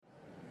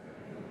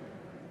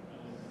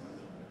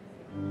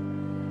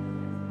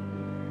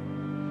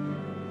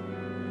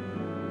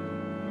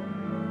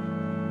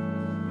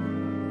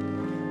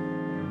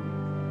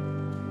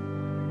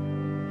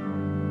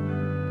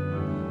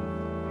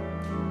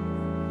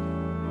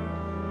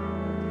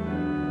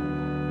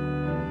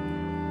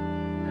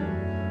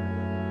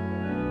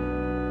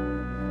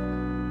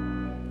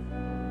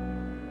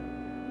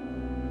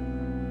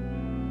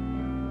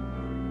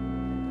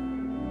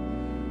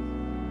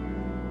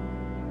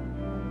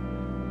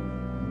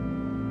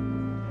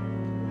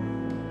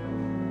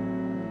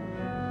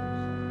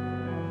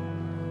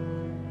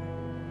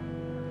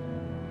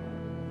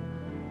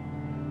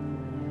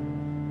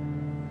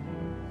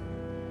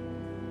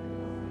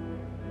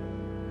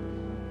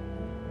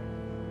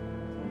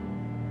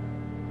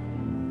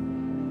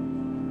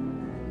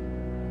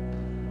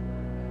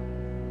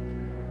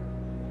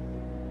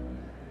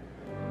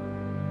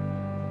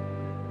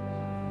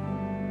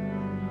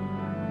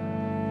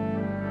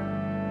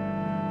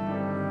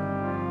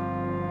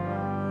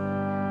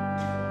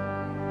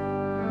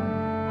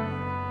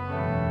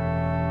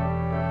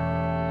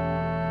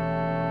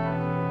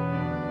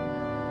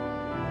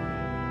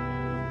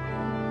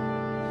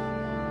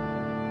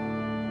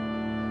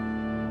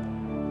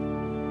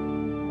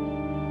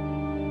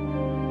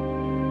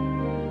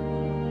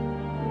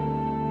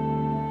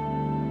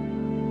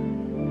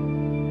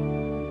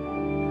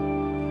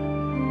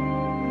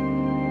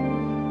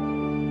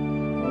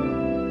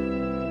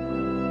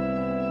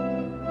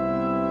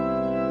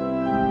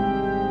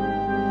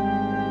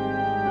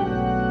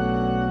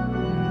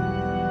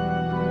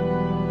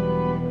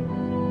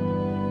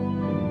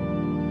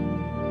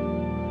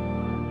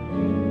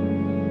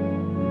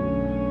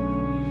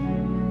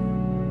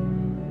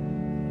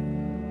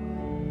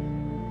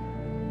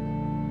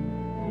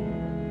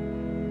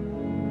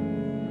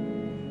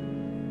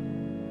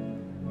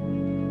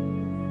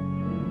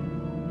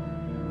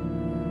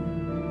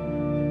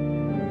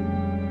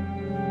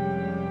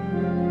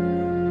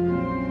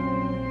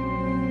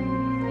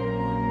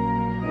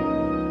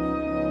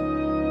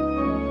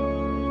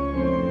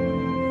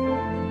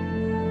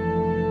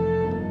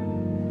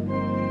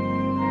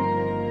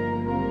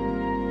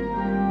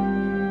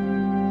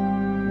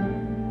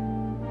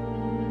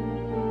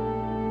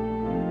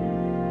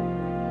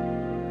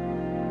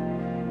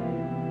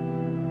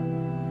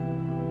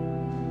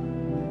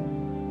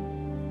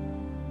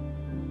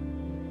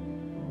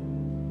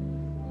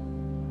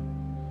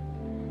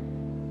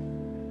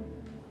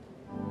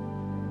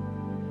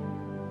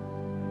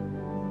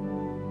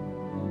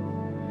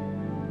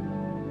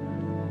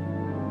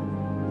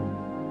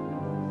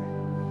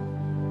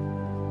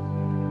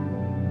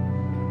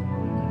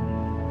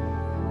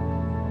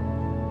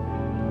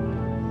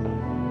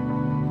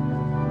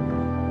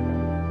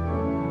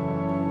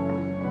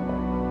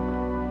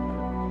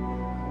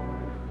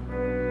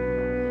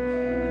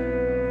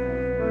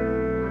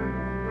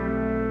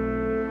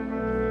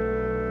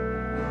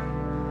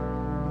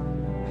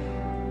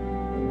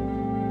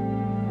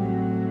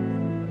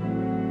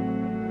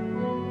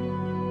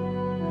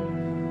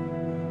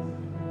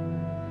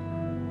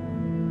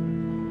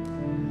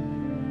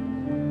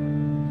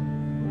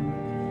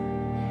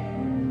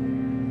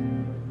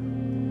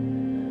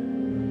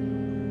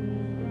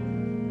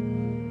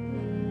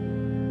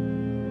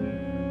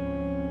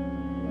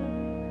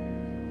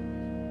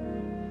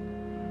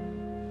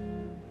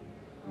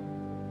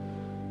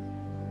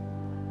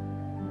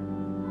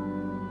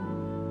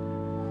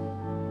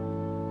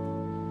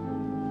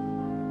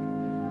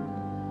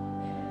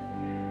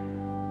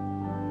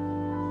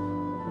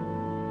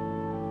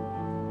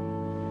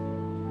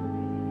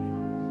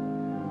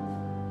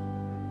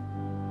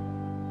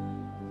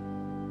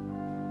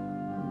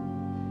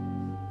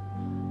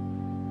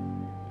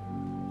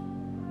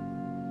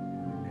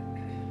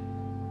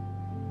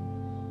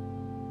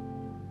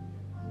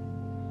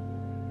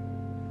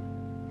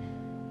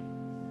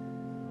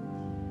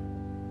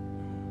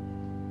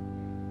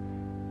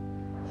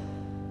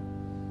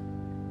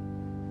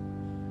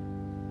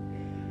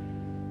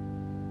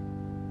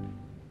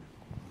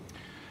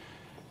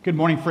Good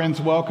morning,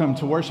 friends. Welcome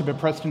to worship at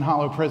Preston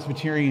Hollow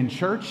Presbyterian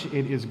Church.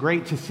 It is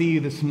great to see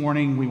you this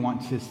morning. We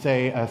want to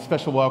say a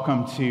special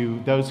welcome to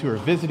those who are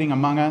visiting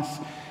among us.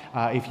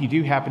 If you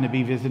do happen to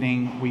be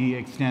visiting, we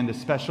extend a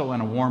special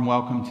and a warm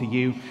welcome to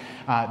you.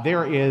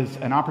 There is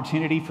an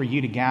opportunity for you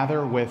to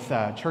gather with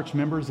church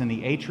members in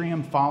the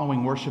atrium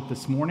following worship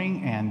this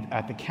morning, and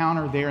at the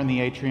counter there in the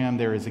atrium,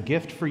 there is a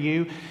gift for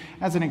you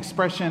as an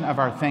expression of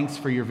our thanks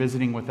for your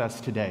visiting with us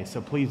today.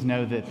 So please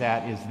know that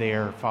that is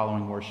there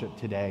following worship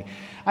today.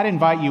 I'd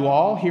invite you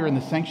all here in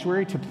the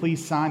sanctuary to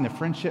please sign the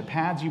friendship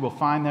pads. You will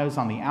find those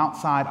on the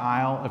outside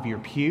aisle of your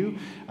pew.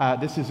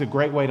 This is a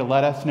great way to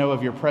let us know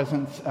of your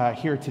presence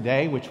here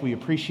today, which we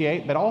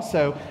appreciate, but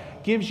also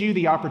gives you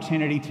the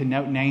opportunity to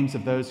note names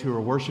of those who are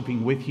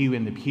worshiping with you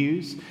in the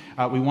pews.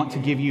 We want to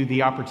give you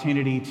the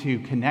opportunity to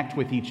connect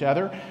with each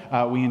other.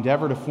 We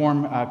endeavor to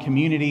form a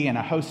community in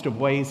a host of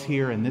ways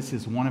here, and this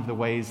is one of the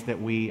ways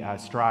that we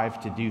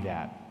strive to do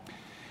that.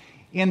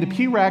 In the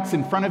pew racks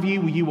in front of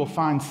you, you will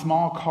find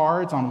small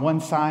cards. On one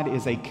side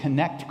is a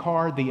connect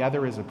card, the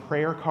other is a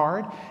prayer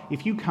card.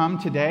 If you come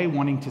today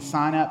wanting to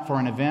sign up for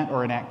an event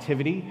or an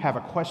activity, have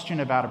a question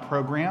about a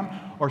program,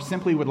 or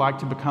simply would like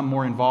to become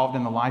more involved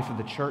in the life of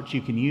the church,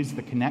 you can use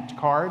the connect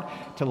card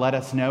to let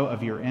us know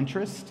of your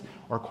interest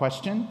or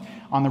question.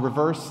 On the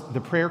reverse,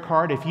 the prayer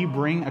card, if you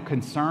bring a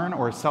concern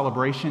or a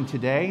celebration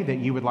today that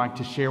you would like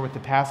to share with the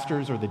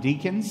pastors or the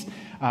deacons,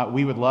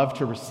 we would love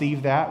to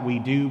receive that. We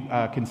do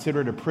consider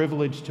it a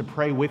privilege to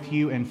pray with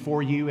you and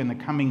for you in the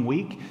coming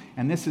week,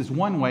 and this is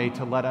one way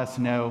to let us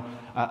know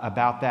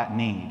about that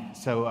need.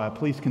 So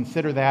please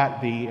consider that.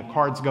 The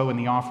cards go in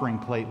the offering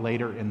plate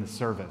later in the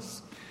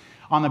service.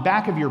 On the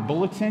back of your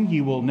bulletin,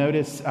 you will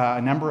notice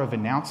a number of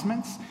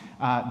announcements.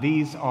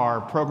 These are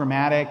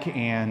programmatic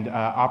and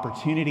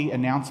opportunity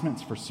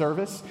announcements for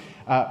service.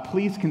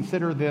 Please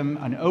consider them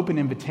an open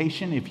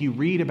invitation. If you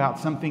read about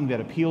something that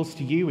appeals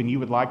to you and you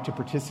would like to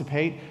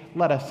participate,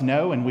 let us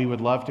know and we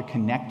would love to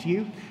connect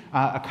you.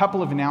 A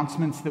couple of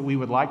announcements that we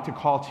would like to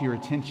call to your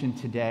attention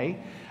today.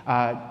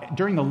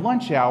 During the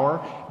lunch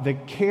hour, the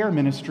CARE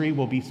Ministry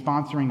will be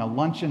sponsoring a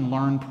Lunch and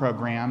Learn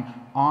program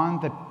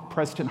on the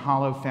Preston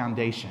Hollow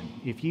Foundation.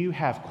 If you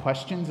have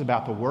questions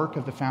about the work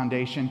of the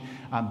foundation,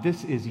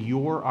 this is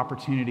your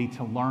opportunity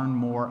to learn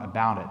more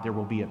about it. There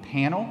will be a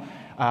panel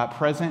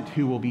present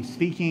who will be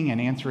speaking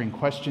and answering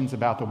questions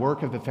about the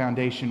work of the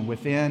foundation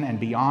within and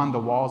beyond the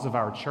walls of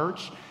our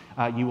church.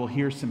 You will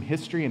hear some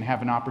history and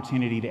have an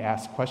opportunity to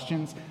ask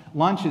questions.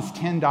 Lunch is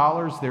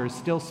 $10. There is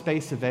still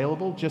space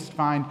available. Just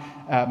find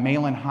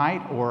Malin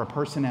Height or a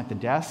person at the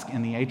desk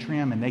in the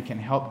atrium, and they can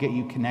help get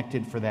you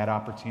connected for that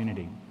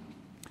opportunity.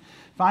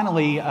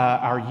 Finally,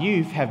 our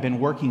youth have been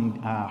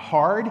working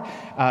hard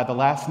the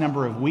last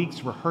number of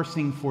weeks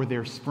rehearsing for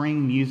their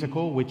spring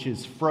musical, which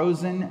is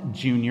Frozen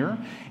Junior.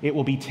 It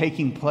will be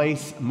taking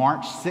place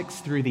March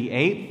 6th through the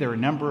 8th. There are a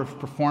number of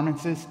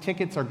performances.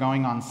 Tickets are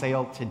going on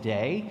sale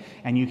today,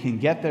 and you can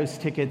get those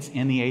tickets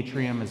in the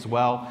atrium as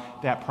well.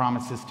 That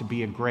promises to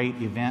be a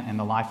great event in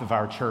the life of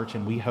our church,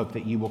 and we hope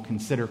that you will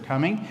consider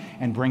coming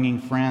and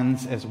bringing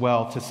friends as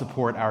well to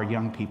support our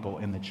young people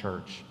in the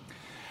church.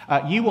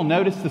 You will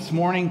notice this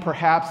morning,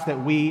 perhaps,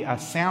 that we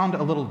sound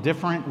a little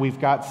different. We've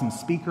got some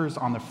speakers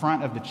on the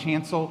front of the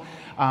chancel.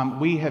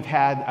 We have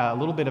had a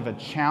little bit of a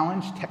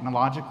challenge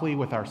technologically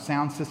with our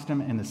sound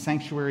system in the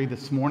sanctuary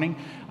this morning.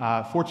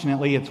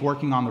 Fortunately, it's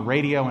working on the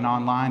radio and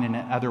online and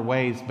in other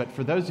ways. But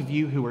for those of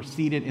you who are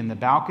seated in the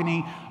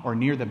balcony or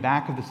near the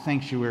back of the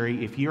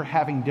sanctuary, if you're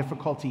having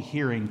difficulty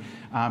hearing,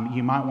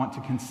 you might want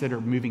to consider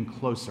moving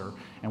closer.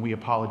 And we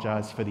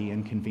apologize for the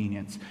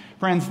inconvenience.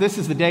 Friends, this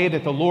is the day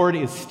that the Lord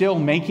is still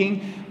making.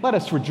 Let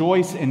us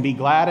rejoice and be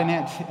glad in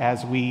it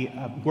as we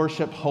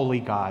worship Holy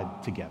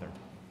God together.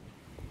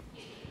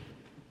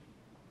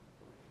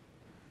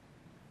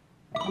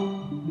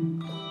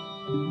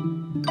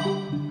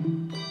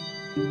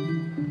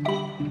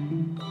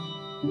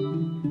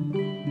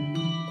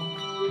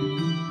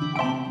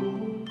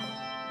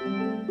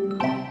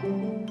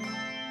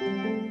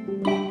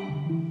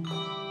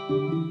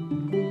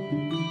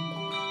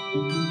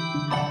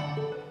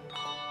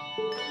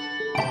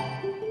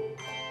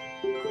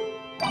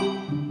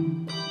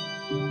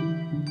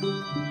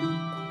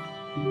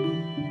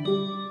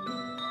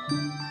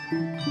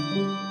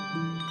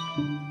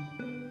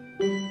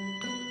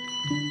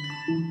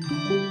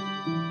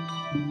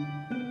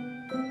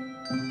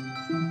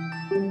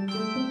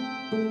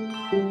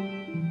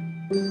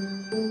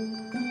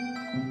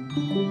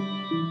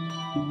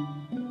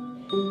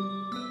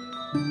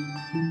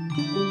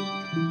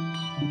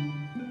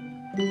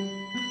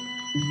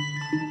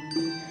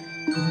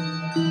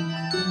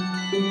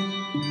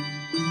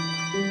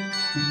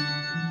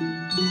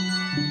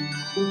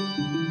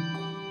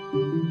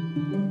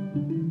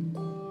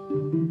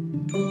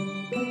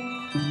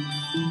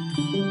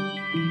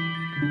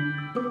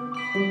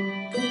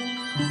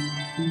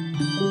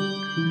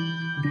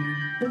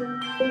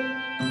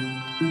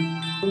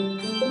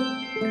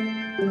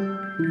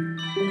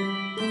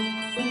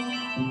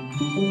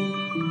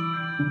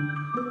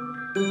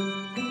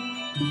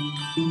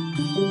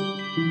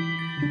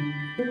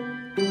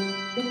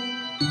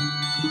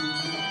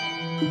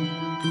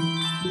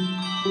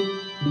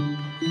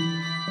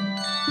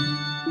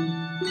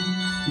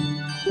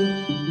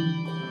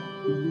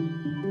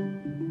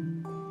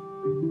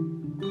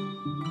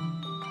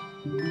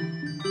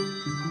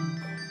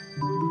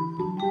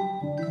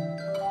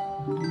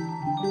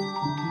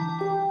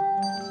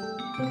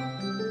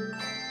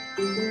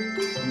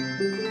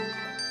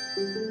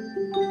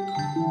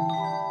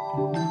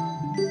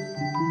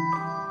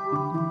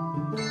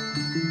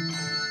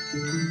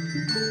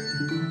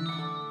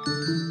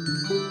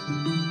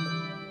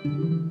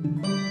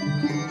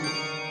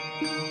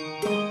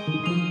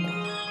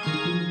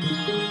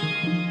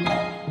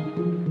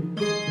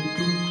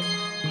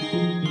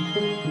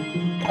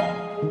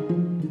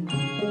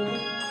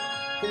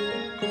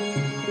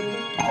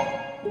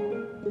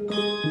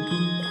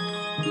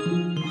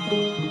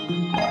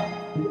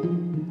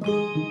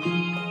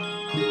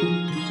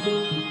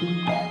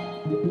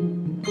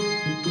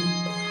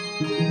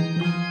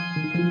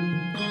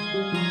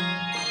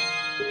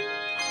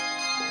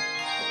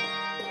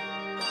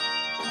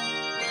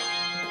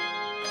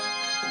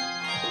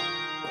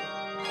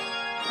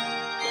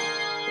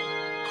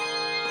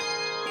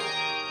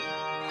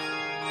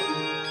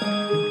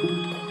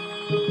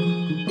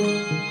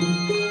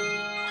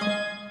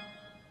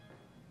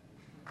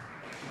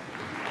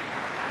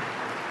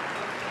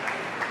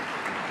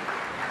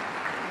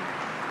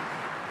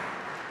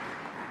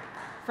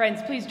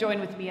 Friends, please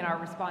join with me in our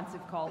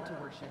responsive call to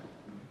worship.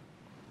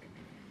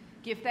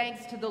 Give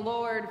thanks to the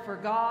Lord, for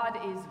God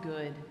is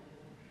good.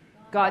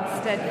 God's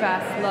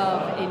steadfast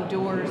love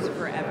endures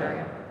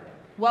forever.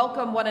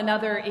 Welcome one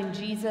another in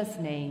Jesus'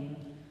 name,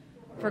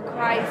 for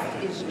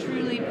Christ is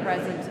truly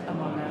present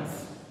among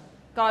us.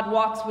 God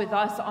walks with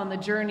us on the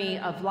journey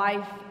of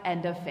life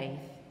and of faith.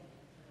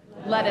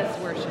 Let us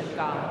worship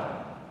God.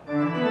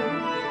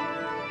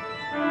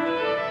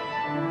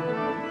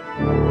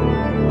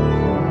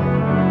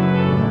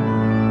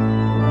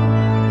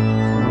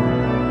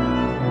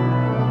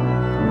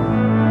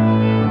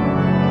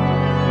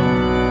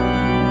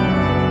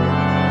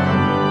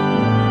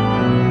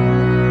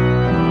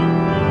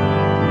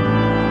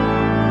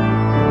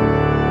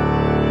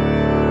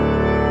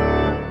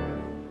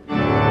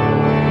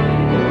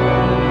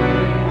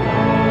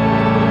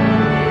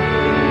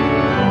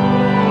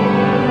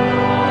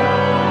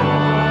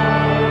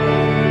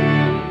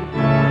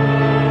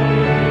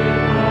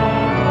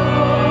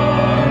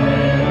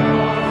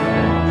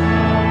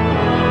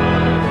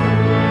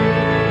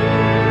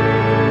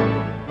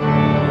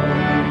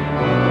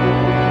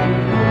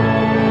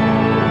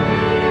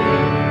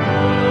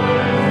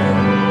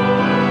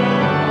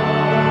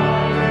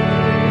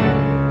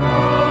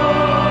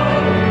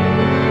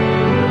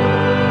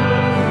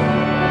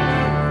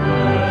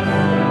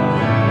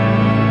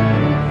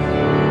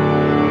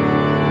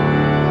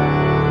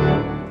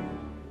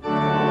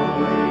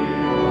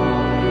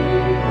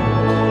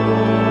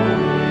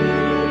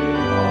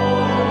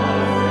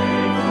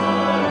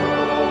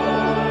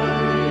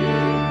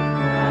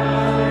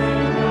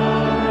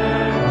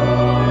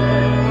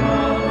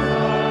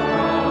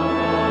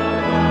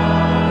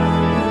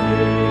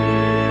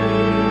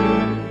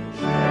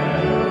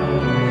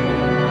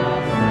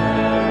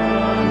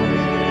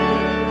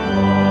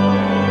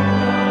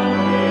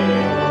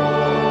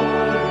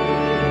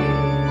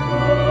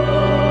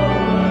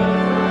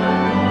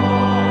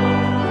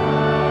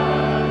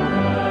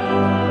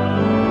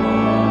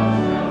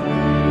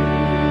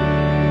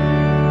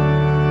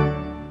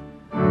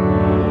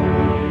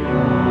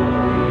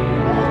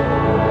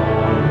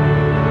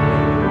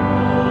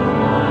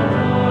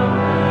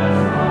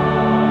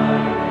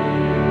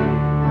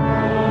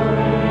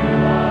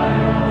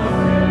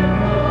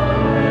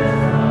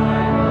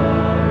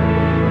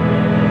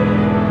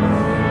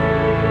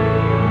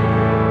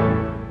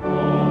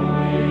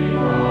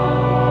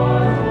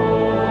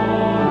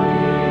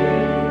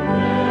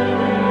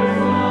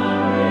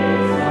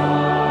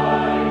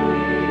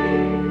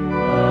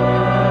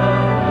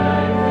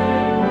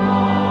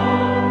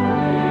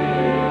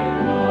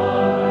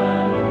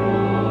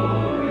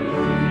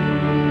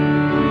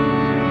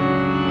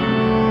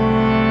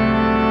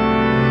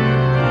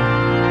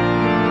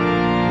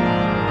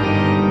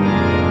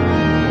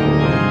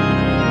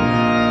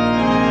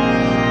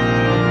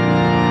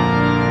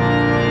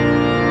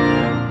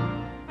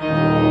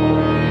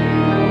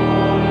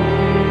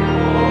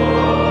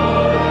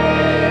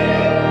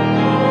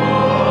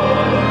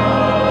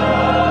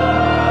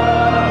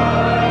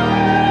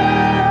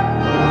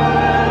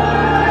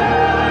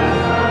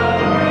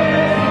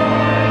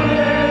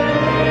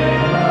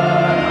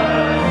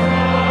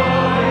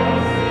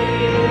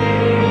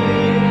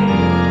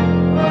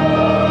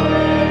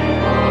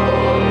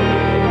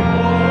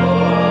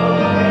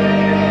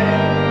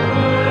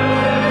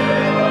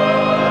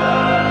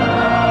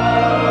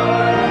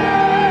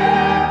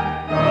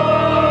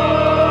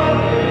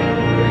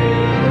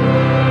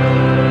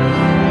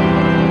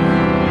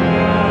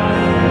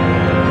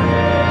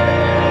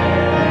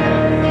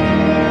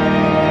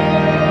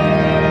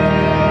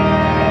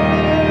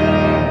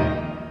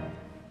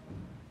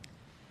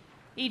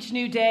 Each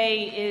new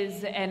day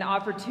is an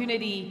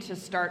opportunity to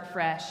start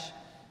fresh,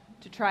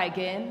 to try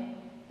again,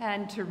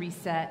 and to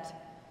reset.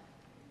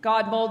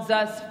 God molds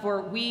us,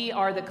 for we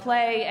are the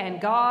clay and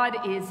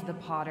God is the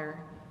potter.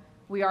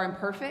 We are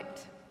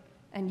imperfect,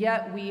 and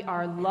yet we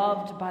are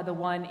loved by the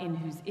one in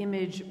whose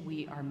image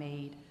we are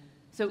made.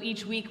 So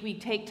each week we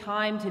take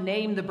time to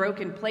name the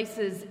broken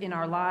places in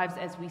our lives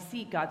as we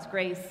seek God's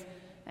grace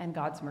and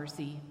God's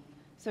mercy.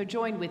 So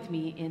join with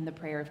me in the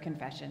prayer of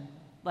confession.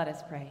 Let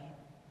us pray.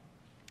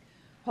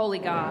 Holy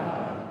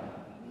God,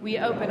 we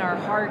open our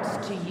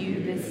hearts to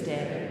you this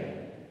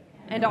day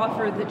and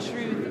offer the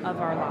truth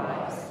of our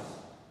lives,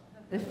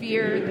 the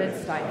fear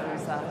that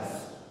stifles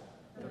us,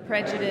 the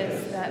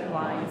prejudice that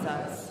blinds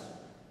us,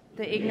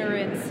 the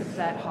ignorance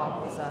that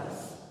hobbles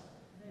us,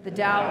 the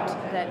doubt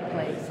that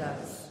plagues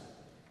us.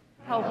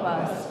 Help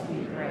us,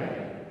 we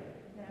pray,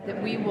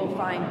 that we will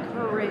find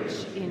courage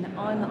in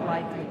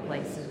unlikely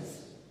places.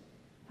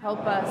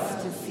 Help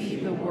us to see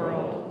the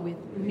world with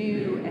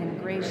new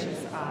and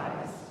gracious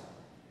eyes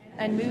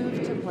and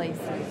move to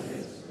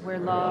places where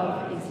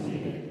love is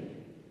needed.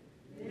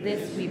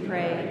 This we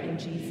pray in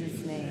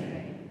Jesus'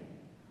 name.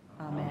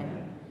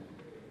 Amen.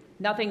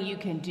 Nothing you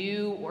can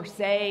do or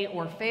say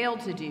or fail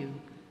to do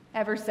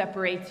ever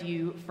separates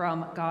you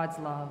from God's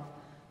love.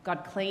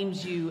 God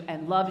claims you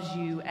and loves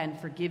you and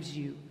forgives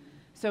you.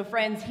 So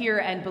friends, hear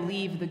and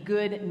believe the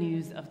good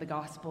news of the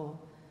gospel.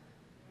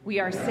 We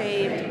are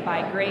saved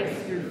by grace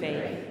through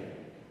faith.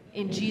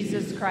 In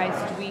Jesus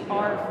Christ we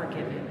are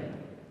forgiven.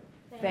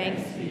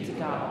 Thanks be to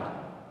God.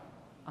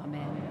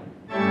 Amen.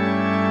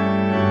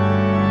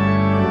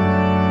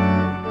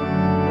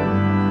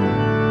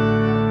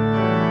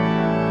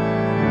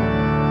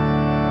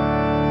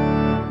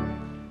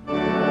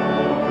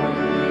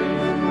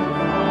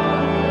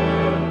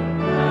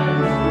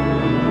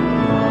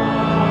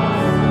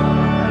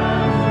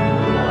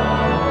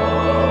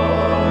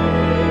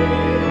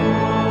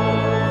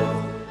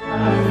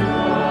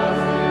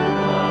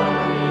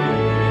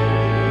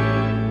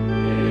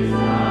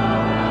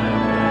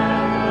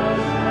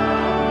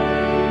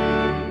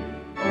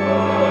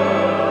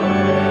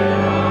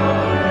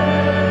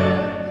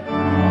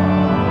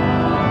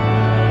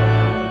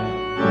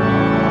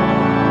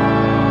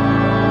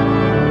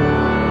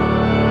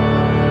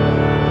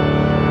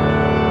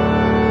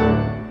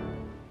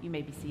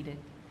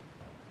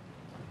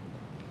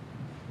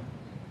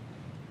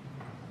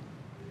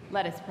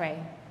 Let us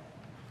pray.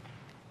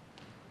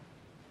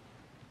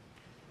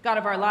 God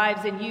of our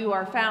lives, in you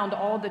are found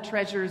all the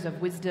treasures of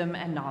wisdom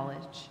and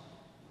knowledge.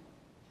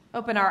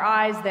 Open our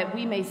eyes that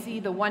we may see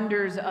the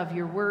wonders of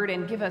your word,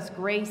 and give us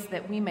grace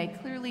that we may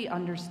clearly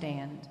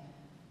understand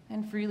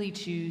and freely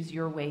choose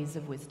your ways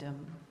of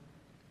wisdom.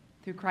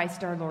 Through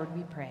Christ our Lord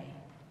we pray.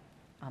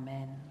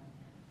 Amen.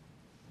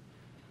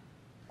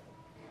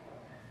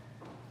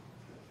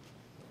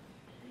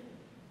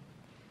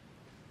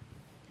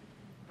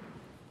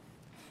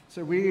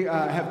 So we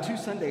have 2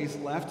 Sundays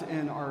left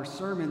in our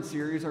sermon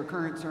series, our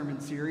current sermon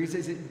series.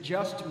 Is it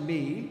just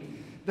me?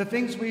 The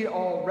things we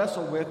all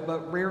wrestle with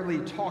but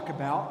rarely talk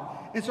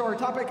about. And so our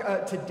topic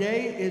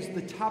today is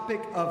the topic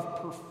of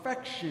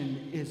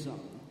perfectionism.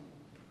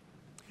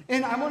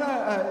 And I want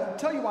to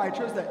tell you why I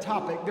chose that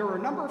topic. There were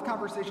a number of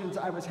conversations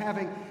I was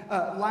having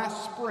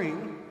last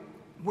spring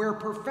where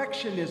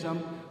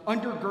perfectionism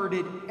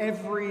undergirded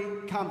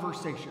every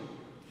conversation.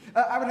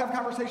 I would have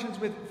conversations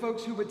with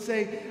folks who would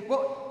say,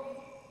 well,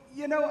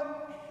 you know,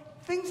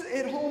 things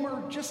at home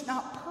are just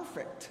not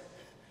perfect.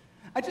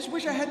 I just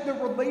wish I had the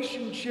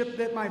relationship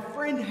that my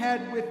friend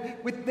had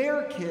with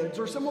their kids.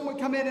 Or someone would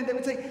come in and they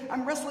would say,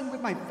 I'm wrestling with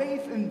my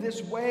faith in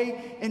this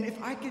way, and if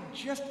I could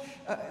just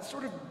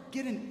sort of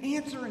get an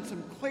answer and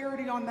some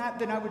clarity on that,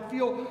 then I would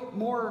feel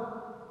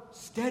more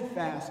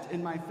steadfast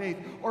in my faith.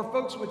 Or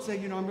folks would say,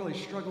 you know, I'm really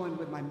struggling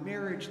with my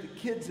marriage. The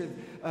kids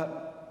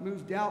have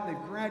moved out,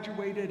 they've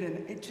graduated,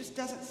 and it just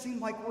doesn't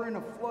seem like we're in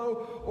a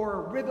flow or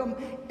a rhythm.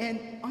 And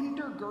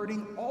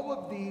undergirding all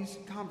of these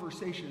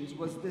conversations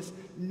was this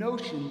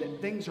notion that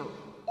things are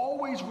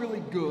always really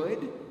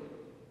good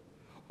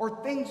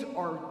or things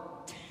are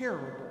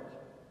terrible.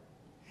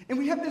 And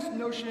we have this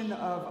notion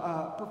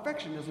of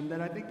perfectionism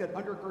that I think that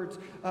undergirds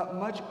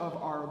much of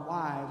our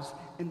lives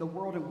in the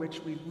world in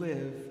which we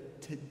live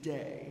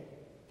today.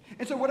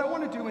 And so what I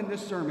want to do in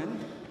this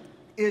sermon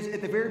is,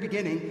 at the very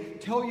beginning,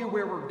 tell you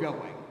where we're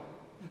going.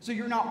 So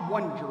you're not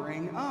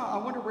wondering, I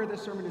wonder where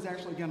this sermon is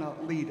actually going to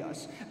lead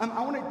us.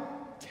 I want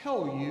to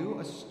tell you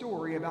a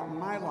story about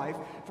my life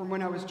from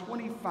when I was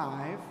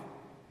 25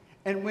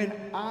 and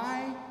when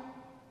I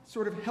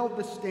sort of held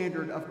the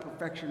standard of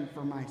perfection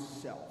for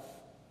myself.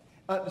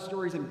 The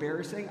story's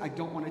embarrassing. I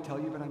don't want to tell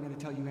you, but I'm going to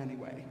tell you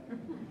anyway.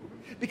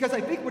 Because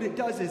I think what it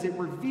does is it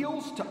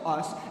reveals to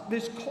us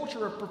this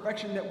culture of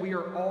perfection that we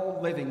are all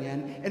living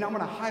in. And I'm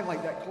going to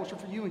highlight that culture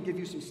for you and give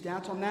you some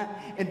stats on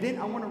that. And then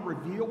I want to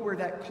reveal where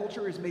that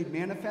culture is made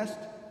manifest.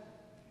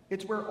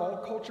 It's where all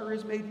culture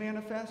is made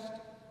manifest.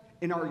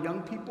 In our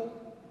young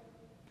people,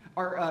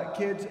 our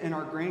kids and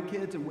our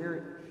grandkids, and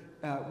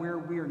where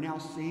we are now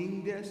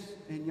seeing this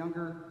in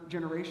younger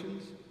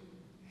generations.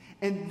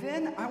 And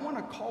then I want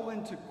to call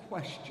into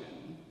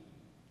question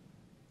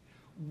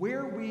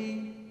where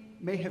we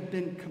may have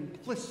been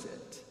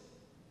complicit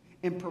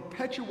in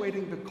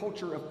perpetuating the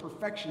culture of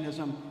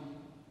perfectionism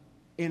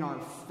in our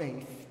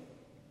faith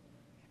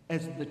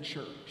as the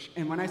church.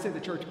 And when I say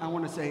the church, I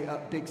want to say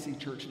Big C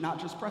Church,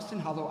 not just Preston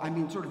Hollow. I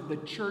mean sort of the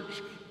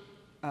church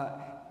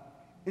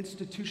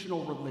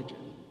institutional religion.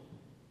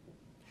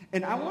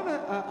 And I want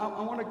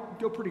to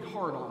go pretty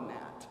hard on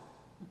that,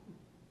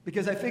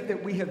 because I think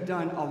that we have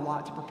done a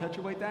lot to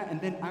perpetuate that. And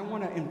then I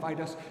want to invite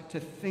us to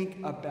think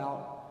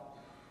about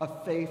a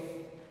faith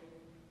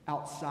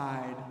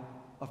outside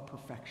of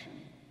perfection.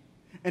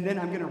 And then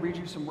I'm going to read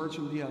you some words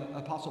from the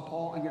Apostle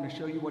Paul. I'm going to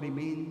show you what he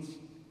means.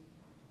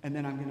 And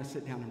then I'm going to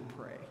sit down and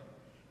pray.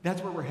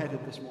 That's where we're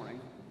headed this morning.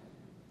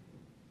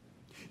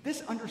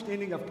 This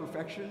understanding of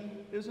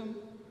perfectionism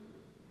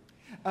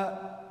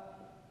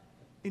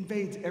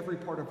invades every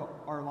part of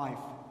our life.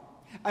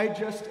 I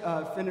just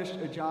finished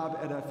a job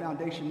at a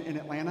foundation in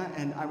Atlanta,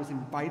 and I was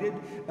invited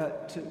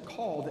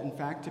called, in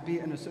fact, to be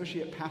an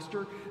associate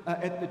pastor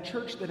at the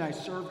church that I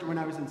served when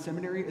I was in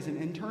seminary as an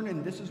intern,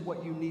 and this is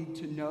what you need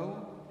to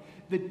know.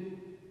 The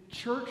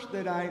church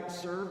that I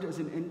served as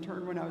an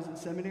intern when I was in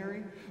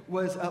seminary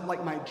was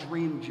like my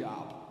dream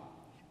job.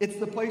 It's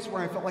the place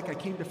where I felt like I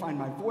came to find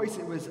my voice.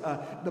 It was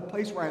the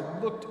place where I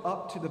looked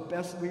up to the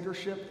best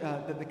leadership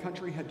that the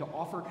country had to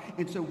offer.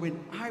 And so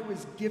when I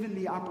was given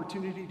the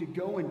opportunity to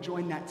go and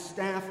join that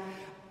staff,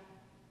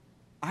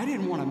 I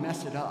didn't want to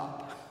mess it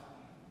up.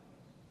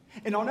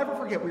 And I'll never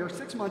forget, we were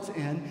 6 months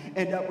in,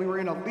 and we were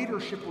in a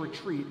leadership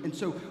retreat. And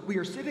so we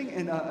are sitting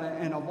in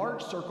a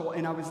large circle,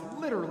 and I was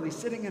literally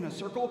sitting in a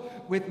circle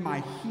with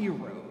my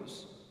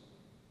heroes.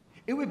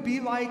 It would be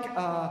like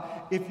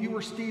if you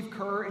were Steve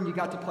Kerr and you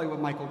got to play with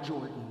Michael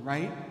Jordan,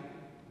 right?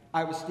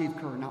 I was Steve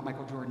Kerr, not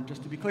Michael Jordan,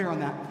 just to be clear on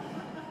that.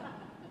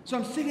 So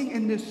I'm sitting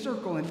in this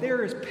circle, and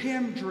there is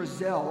Pam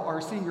Drizel,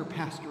 our senior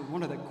pastor,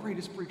 one of the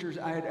greatest preachers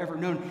I had ever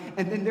known.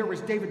 And then there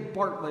was David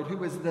Bartlett, who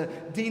was the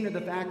dean of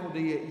the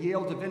faculty at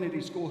Yale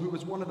Divinity School, who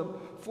was one of the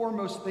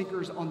foremost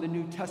thinkers on the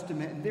New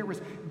Testament. And there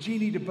was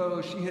Jeannie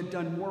DeBose. She had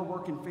done more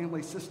work in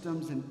family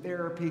systems and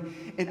therapy.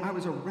 And I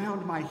was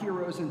around my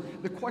heroes, and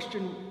the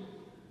question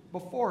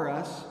before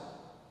us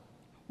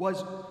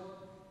was,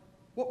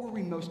 what were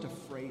we most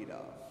afraid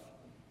of?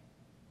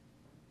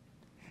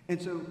 And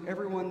so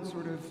everyone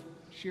sort of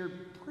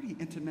shared pretty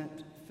intimate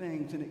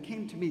things, and it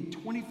came to me,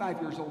 25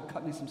 years old,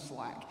 cut me some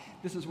slack.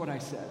 This is what I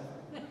said.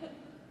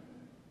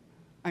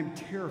 I'm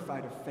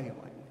terrified of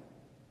failing.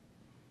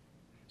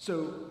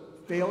 So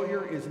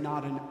failure is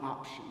not an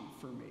option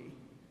for me.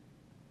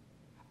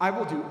 I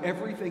will do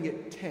everything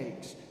it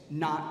takes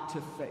not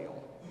to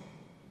fail.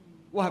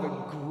 We'll have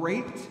a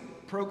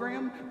great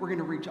program. We're going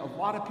to reach a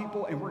lot of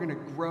people, and we're going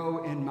to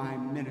grow in my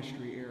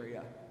ministry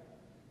area.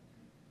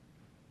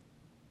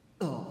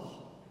 Ugh.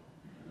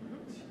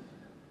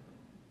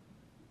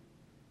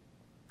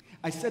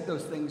 I said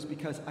those things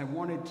because I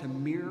wanted to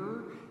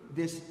mirror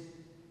this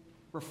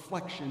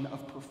reflection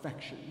of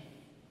perfection.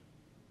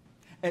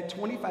 At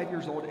 25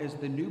 years old, as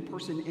the new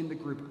person in the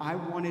group, I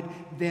wanted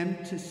them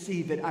to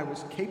see that I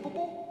was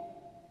capable,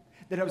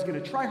 that I was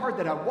going to try hard,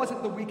 that I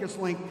wasn't the weakest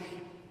link,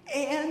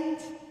 and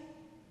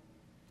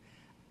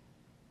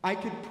I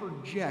could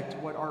project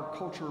what our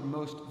culture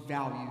most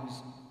values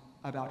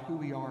about who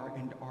we are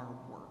and our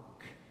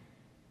work.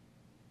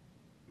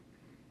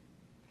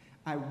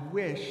 I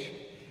wish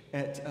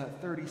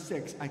at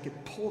 36, I could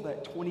pull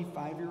that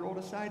 25-year-old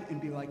aside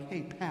and be like,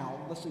 hey,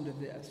 pal, listen to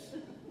this.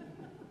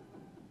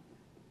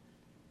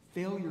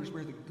 Failure is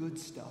where the good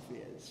stuff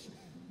is.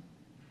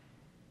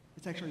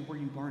 It's actually where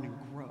you learn and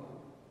grow.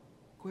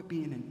 Quit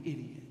being an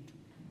idiot.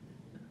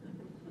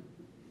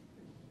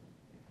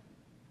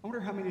 I wonder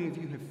how many of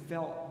you have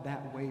felt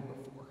that way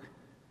before.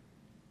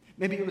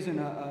 Maybe it was in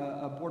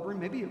a boardroom.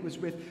 Maybe it was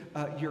with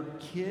your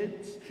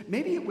kids.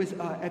 Maybe it was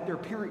at their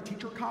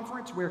parent-teacher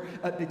conference where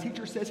the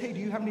teacher says, hey,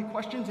 do you have any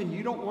questions? And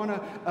you don't want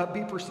to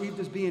be perceived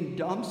as being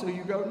dumb, so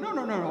you go, no,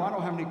 I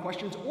don't have any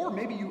questions. Or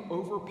maybe you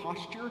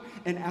over-posture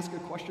and ask a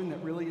question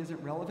that really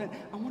isn't relevant.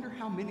 I wonder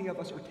how many of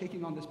us are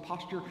taking on this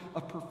posture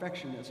of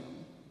perfectionism.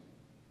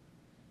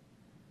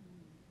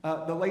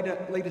 The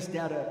latest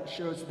data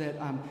shows that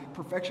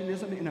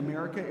perfectionism in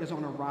America is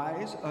on a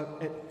rise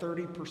at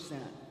 30%.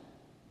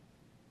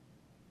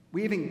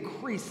 We have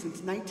increased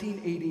since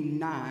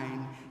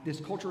 1989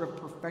 this culture of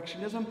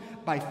perfectionism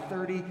by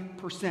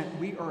 30%.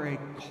 We are a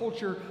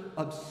culture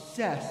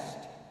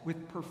obsessed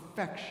with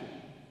perfection.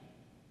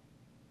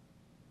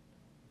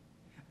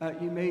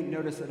 You may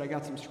notice that I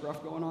got some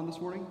scruff going on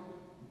this morning.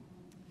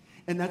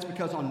 And that's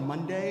because on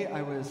Monday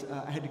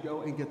I had to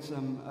go and get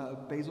some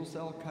basal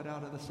cell cut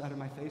out of the side of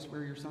my face,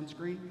 wear your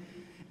sunscreen.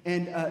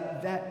 And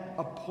that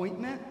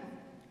appointment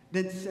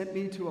then sent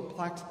me to a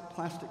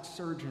plastic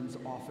surgeon's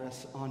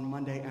office on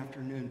Monday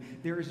afternoon.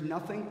 There is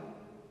nothing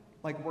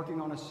like working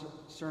on a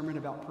sermon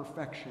about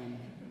perfection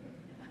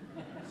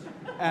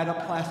at a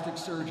plastic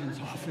surgeon's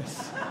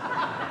office.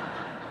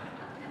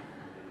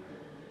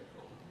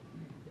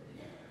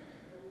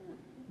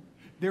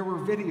 There were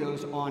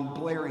videos on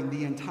blaring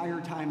the entire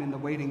time in the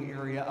waiting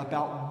area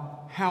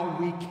about how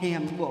we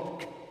can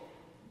look.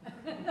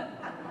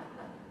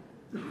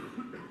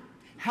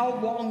 How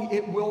long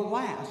it will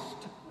last.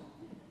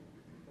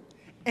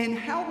 and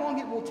how long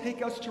it will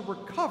take us to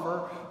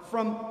recover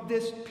from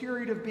this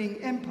period of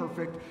being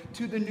imperfect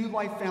to the new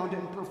life found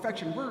in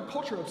perfection. We're a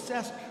culture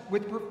obsessed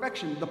with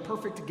perfection. The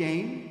perfect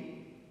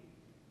game,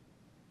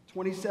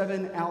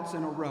 27 outs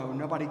in a row,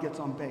 nobody gets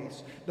on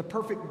base. The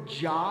perfect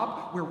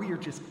job, where we are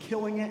just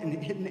killing it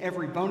and hitting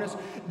every bonus.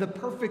 The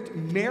perfect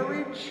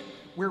marriage,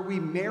 where we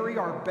marry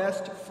our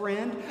best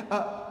friend.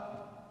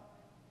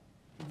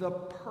 The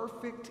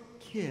perfect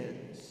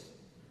kids.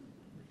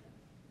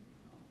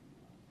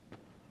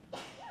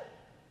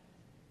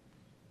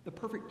 The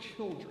perfect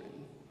children.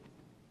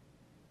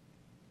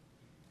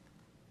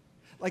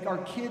 Like our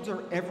kids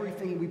are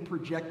everything we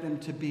project them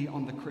to be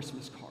on the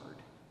Christmas card.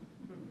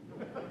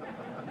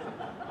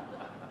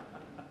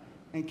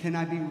 And can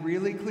I be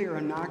really clear?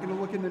 I'm not going to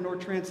look in the North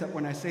Transept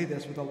when I say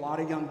this with a lot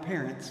of young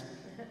parents.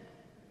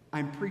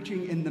 I'm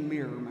preaching in the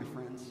mirror, my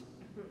friends.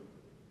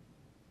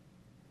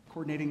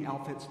 Coordinating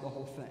outfits, the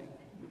whole thing.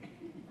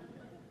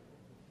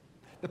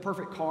 The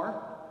perfect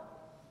car,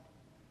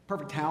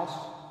 perfect house,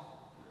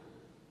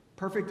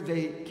 perfect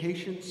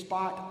vacation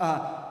spot,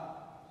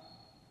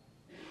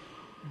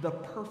 the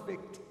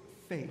perfect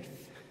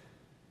faith.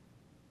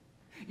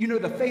 You know,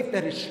 the faith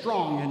that is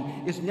strong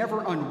and is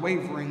never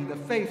unwavering, the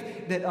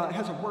faith that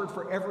has a word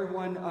for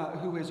everyone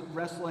who is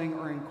wrestling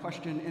or in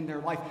question in their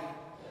life.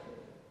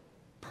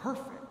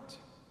 Perfect.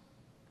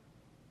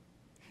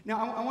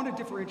 Now, I want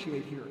to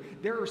differentiate here.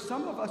 There are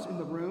some of us in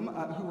the room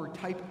who are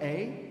type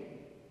A,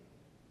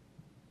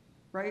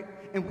 right?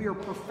 And we are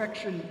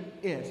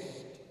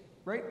perfectionist,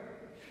 right?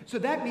 So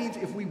that means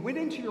if we went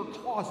into your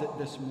closet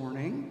this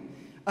morning,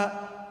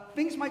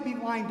 things might be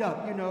lined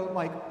up, you know,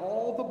 like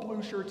all the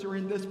blue shirts are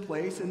in this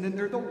place, and then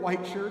there are the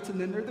white shirts,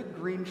 and then there are the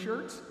green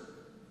shirts.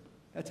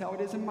 That's how it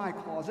is in my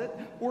closet.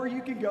 Or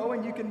you can go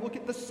and you can look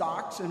at the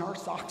socks, and our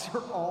socks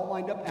are all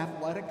lined up,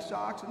 athletic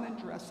socks and then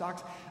dress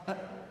socks.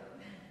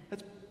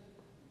 That's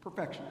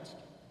perfectionist.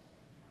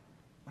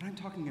 What I'm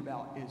talking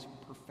about is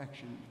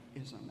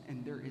perfectionism,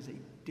 and there is a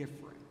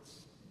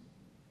difference.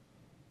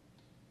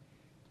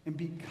 And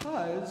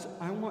because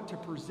I want to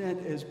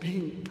present as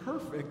being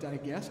perfect, I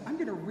guess, I'm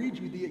going to read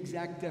you the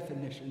exact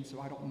definition so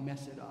I don't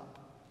mess it up.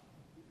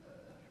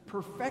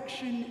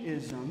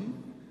 Perfectionism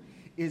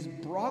is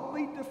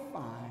broadly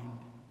defined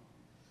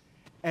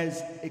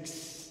as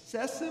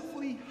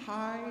excessively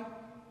high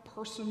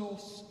personal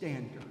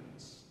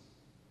standards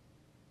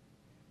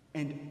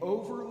and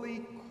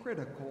overly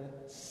critical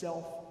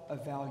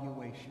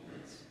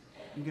self-evaluations.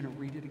 I'm going to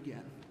read it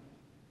again.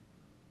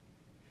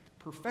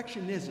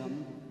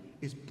 Perfectionism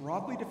is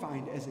broadly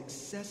defined as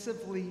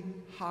excessively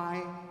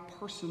high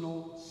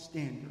personal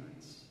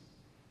standards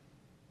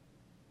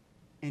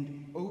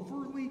and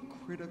overly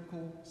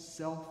critical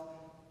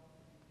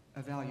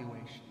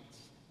self-evaluations.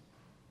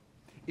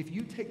 If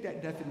you take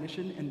that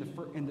definition and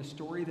the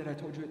story that I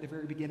told you at the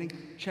very beginning,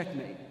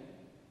 checkmate.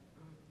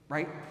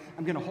 Right?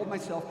 I'm going to hold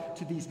myself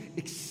to these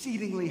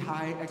exceedingly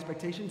high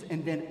expectations,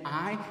 and then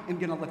I am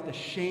going to let the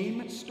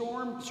shame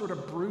storm sort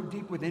of brew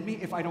deep within me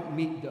if I don't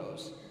meet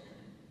those.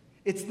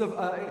 It's the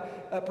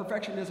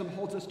perfectionism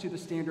holds us to the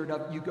standard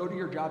of you go to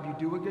your job, you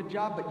do a good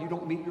job, but you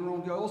don't meet your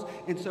own goals.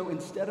 And so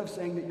instead of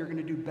saying that you're going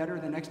to do better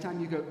the next time,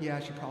 you go, yeah,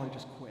 I should probably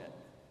just quit.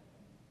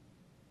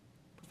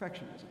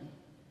 Perfectionism.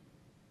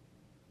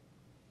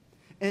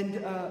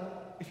 And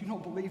if you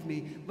don't believe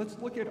me, let's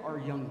look at our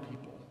young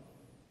people.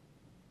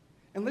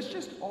 And let's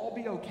just all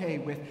be okay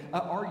with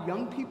our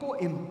young people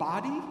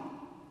embody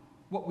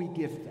what we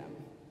give them.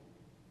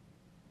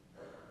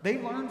 They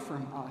learn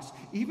from us,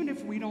 even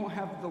if we don't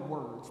have the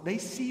words. They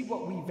see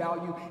what we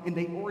value, and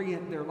they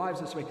orient their lives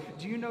this way.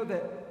 Do you know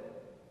that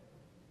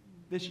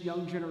this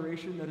young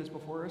generation that is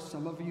before us,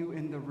 some of you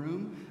in the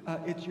room,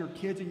 it's your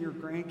kids and your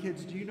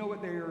grandkids. Do you know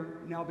what they are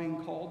now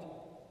being called?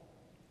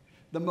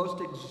 The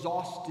most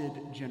exhausted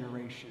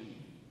generation.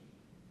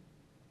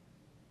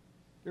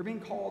 They're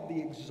being called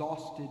the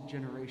exhausted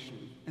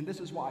generation. And this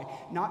is why.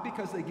 Not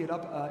because they get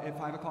up at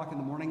 5 o'clock in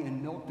the morning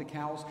and milk the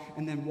cows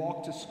and then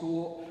walk to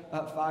school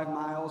 5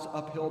 miles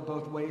uphill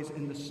both ways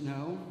in the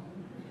snow.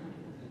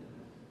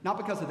 Not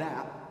because of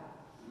that.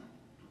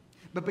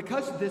 But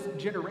because this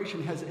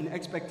generation has an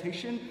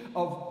expectation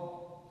of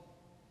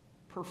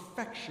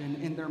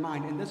perfection in their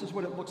mind. And this is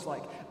what it looks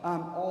like.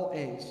 All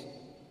A's,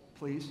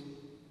 please.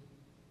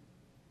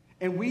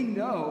 And we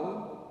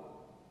know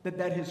that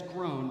has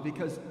grown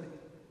because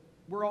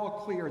we're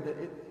all clear that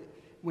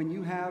when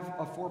you have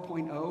a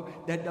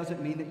 4.0, that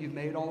doesn't mean that you've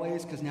made all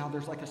A's, because now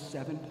there's like a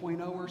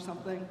 7.0 or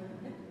something.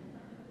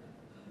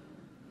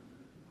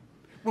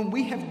 When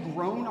we have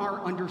grown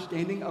our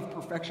understanding of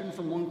perfection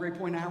from 1 grade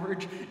point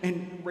average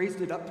and raised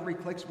it up 3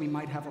 clicks, we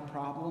might have a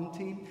problem,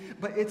 team.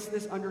 But it's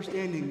this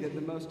understanding that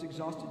the most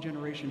exhausted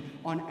generation,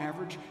 on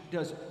average,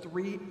 does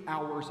 3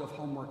 hours of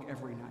homework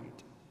every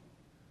night.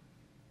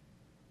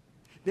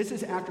 This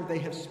is after they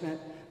have spent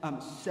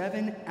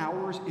 7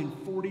 hours and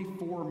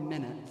 44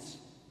 minutes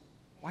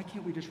Why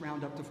can't we just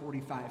round up to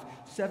 45?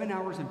 7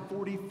 hours and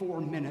 44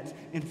 minutes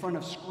in front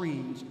of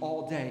screens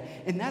all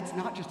day. And that's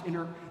not just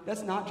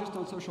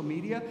on social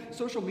media.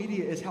 Social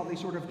media is how they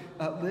sort of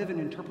live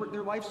and interpret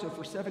their life. So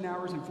for 7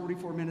 hours and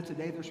 44 minutes a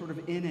day, they're sort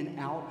of in and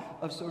out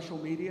of social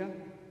media.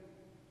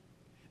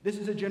 This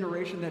is a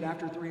generation that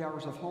after 3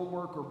 hours of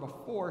homework or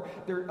before,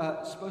 they're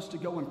supposed to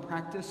go and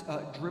practice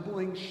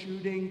dribbling,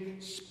 shooting,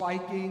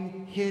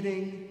 spiking,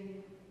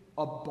 hitting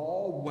a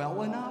ball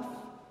well enough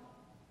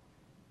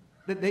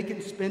that they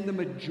can spend the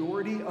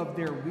majority of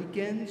their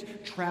weekends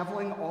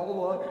traveling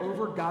all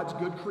over God's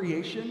good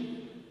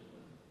creation,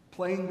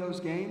 playing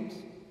those games.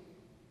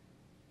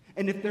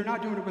 And if they're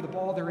not doing it with a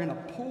ball, they're in a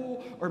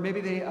pool, or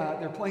maybe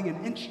they're playing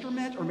an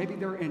instrument, or maybe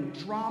they're in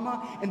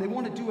drama, and they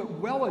want to do it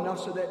well enough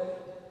so that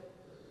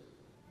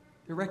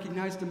they're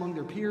recognized among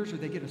their peers, or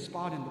they get a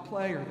spot in the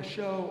play or the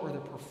show or the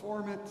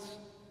performance.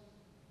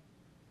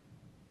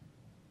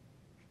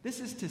 This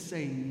is to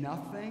say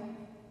nothing.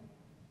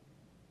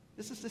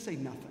 This is to say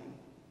nothing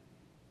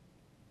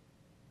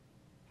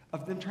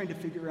of them trying to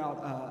figure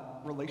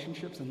out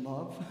relationships and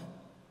love.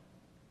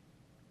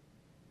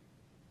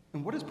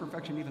 And what does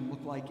perfection even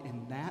look like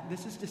in that?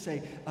 This is to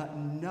say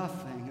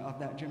nothing of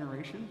that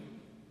generation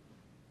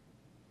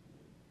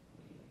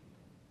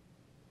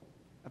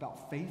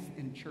about faith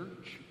in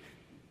church.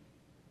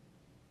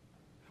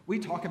 We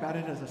talk about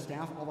it as a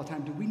staff all the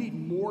time. Do we need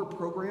more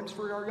programs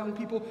for our young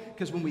people?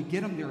 Because when we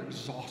get them, they're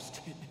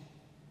exhausted.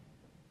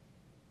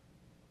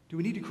 Do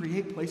we need to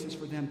create places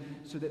for them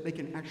so that they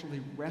can actually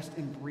rest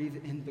and breathe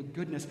in the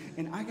goodness?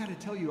 And I got to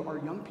tell you, our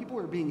young people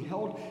are being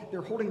held,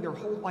 they're holding their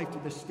whole life to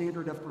the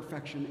standard of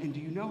perfection. And do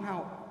you know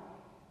how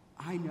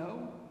I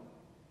know?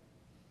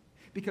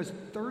 Because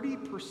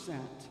 30%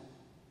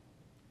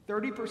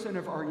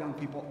 of our young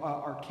people,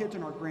 our kids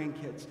and our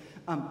grandkids,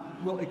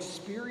 will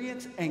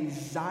experience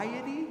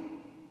anxiety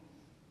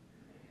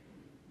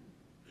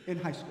in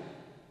high school.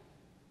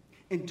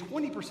 And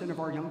 20% of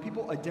our young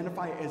people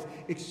identify as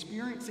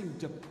experiencing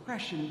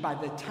depression by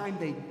the time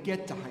they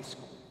get to high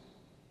school.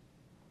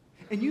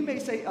 And you may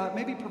say,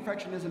 maybe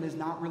perfectionism is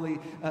not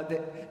really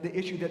the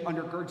issue that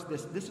undergirds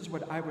this. This is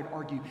what I would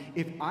argue.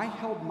 If I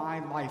held my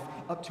life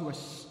up to a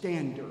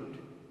standard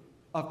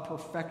of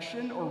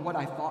perfection, or what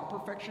I thought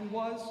perfection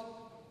was,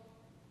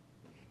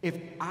 if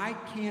I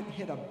can't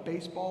hit a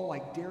baseball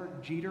like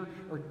Derek Jeter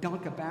or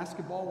dunk a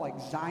basketball like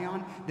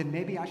Zion, then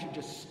maybe I should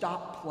just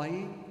stop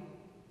playing.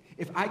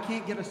 If I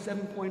can't get a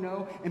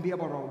 7.0 and be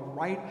able to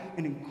write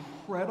an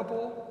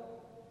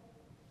incredible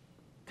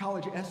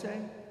college essay,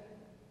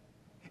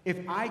 if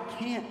I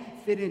can't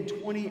fit in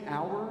 20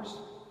 hours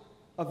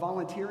of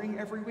volunteering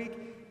every week,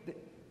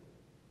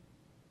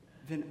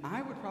 then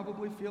I would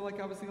probably feel like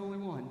I was the only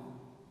one.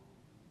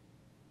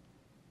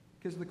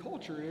 Because the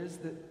culture is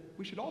that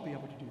we should all be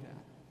able to do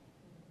that.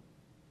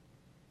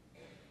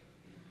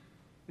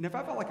 And if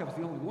I felt like I was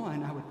the only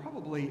one, I would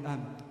probably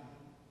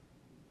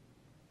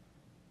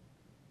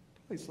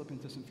slip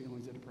into some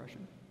feelings of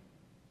depression.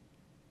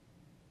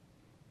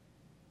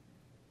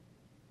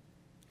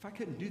 If I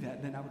couldn't do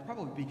that, then I would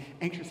probably be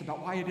anxious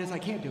about why it is I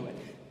can't do it.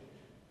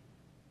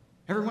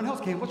 Everyone else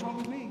can. What's wrong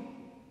with me?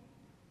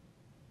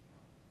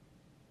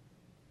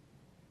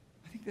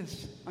 I think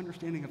this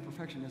understanding of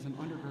perfectionism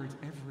undergirds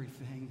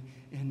everything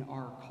in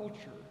our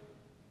culture.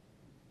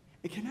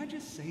 And can I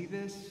just say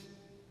this?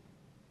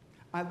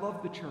 I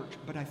love the church,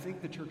 but I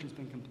think the church has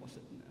been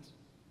complicit in this.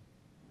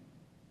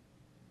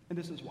 And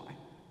this is why.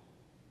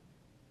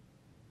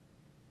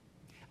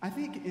 I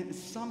think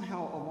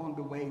somehow along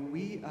the way,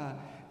 we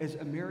as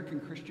American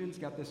Christians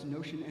got this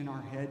notion in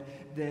our head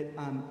that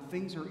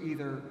things are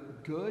either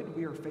good,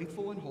 we are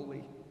faithful and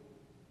holy,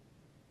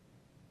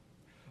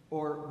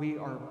 or we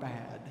are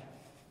bad,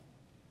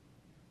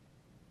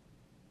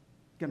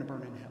 gonna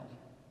burn in hell.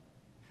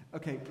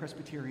 Okay,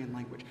 Presbyterian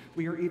language.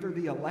 We are either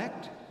the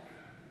elect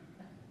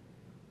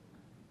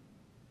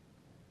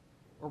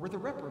or we're the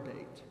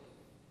reprobate.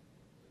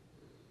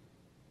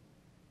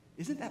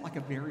 Isn't that like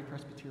a very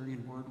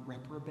Presbyterian word,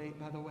 reprobate,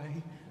 by the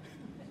way?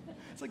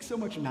 It's like so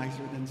much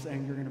nicer than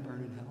saying you're going to burn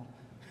in hell.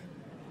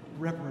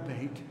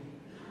 Reprobate.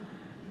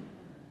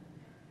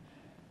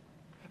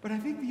 But I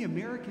think the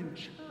American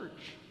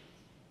church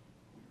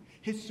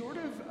has sort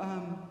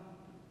of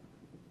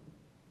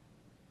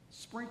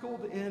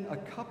sprinkled in a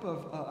cup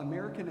of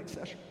American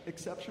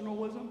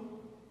exceptionalism,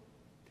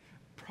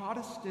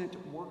 Protestant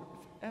work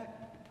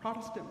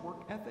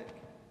ethic,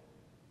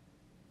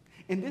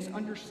 and this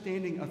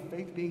understanding of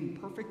faith being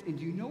perfect. And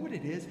do you know what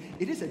it is?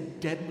 It is a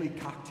deadly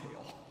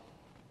cocktail.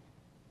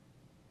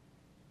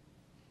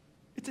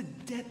 It's a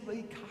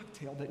deadly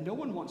cocktail that no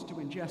one wants to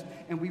ingest,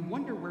 and we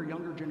wonder where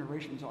younger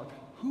generations are.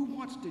 Who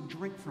wants to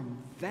drink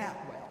from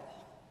that well?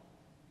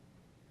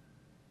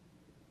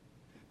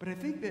 But I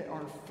think that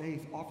our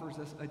faith offers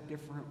us a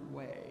different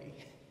way,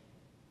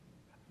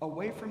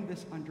 away from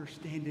this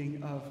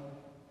understanding of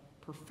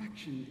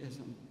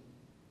perfectionism.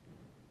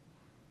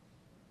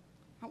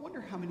 I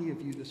wonder how many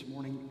of you this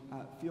morning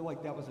feel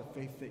like that was a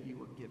faith that you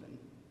were given.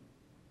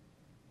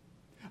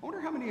 I wonder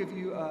how many of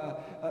you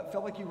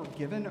felt like you were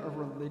given a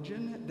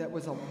religion that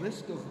was a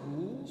list of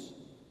rules.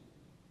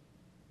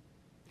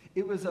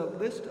 It was a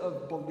list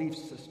of belief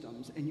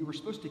systems, and you were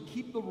supposed to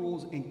keep the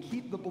rules and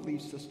keep the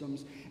belief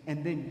systems,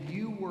 and then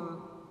you were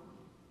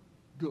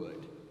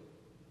good.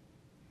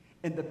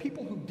 And the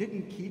people who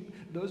didn't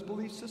keep those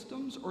belief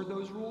systems or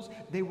those rules,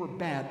 they were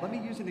bad. Let me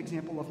use an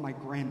example of my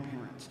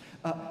grandparents.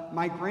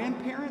 My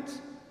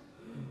grandparents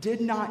did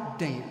not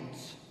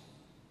dance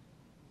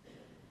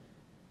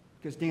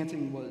because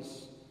dancing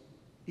was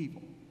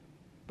evil.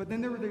 But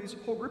then there were this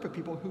whole group of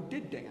people who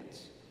did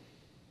dance.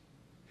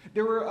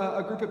 There were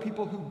a group of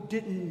people who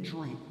didn't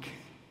drink.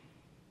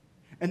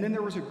 And then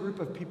there was a group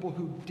of people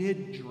who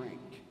did drink.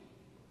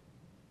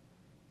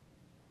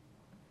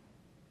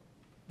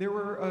 There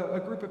were a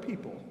group of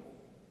people,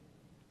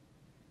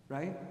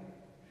 right,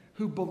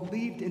 who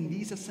believed in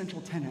these essential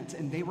tenets,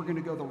 and they were going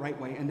to go the right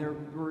way. And there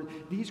were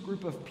these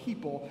group of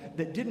people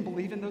that didn't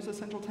believe in those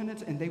essential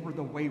tenets, and they were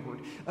the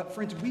wayward.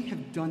 Friends, we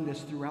have done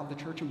this throughout the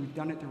church, and we've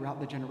done it throughout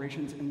the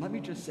generations. And let me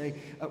just say,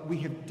 we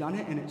have done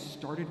it, and it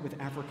started with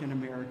African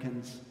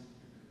Americans.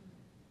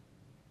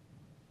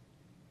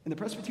 In the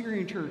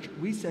Presbyterian Church,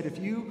 we said if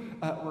you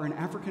were an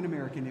African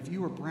American, if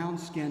you were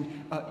brown-skinned,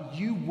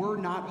 you were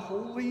not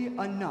holy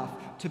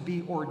enough to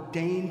be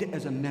ordained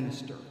as a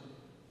minister.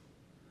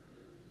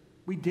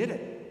 We did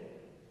it.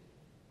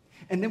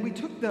 And then we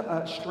took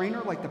the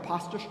strainer, like the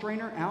pasta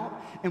strainer, out,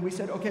 and we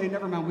said, okay,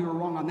 never mind, we were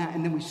wrong on that.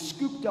 And then we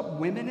scooped up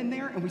women in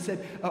there, and we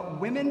said,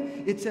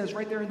 women, it says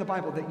right there in the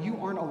Bible that you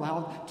aren't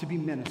allowed to be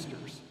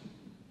ministers.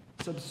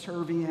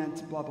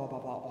 Subservient, blah, blah, blah,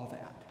 blah, all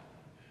that.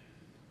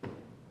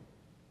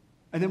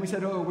 And then we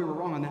said, oh, we were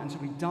wrong on that. And so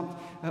we dumped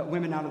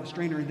women out of the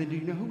strainer. And then do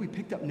you know who we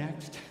picked up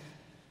next?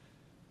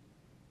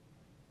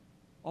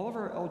 All of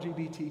our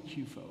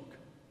LGBTQ folk.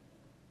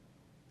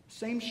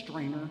 Same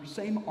strainer,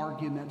 same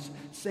arguments,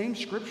 same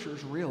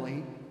scriptures, really.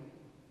 And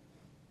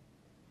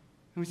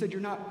we said,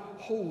 you're not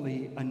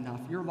holy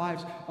enough. Your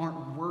lives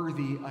aren't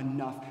worthy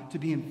enough to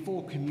be in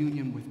full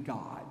communion with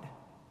God.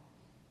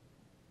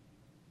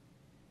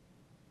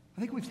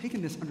 I think we've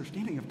taken this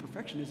understanding of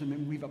perfectionism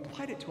and we've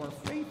applied it to our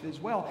faith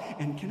as well.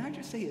 And can I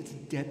just say it's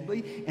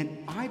deadly?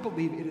 And I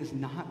believe it is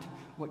not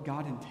what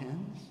God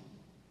intends.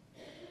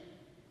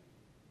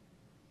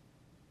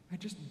 I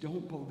just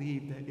don't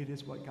believe that it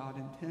is what God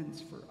intends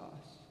for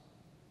us.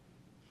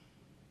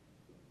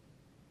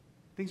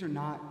 Things are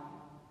not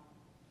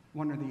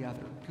one or the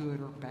other,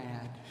 good or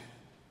bad.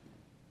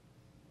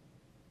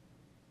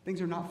 Things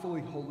are not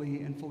fully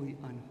holy and fully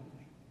unholy.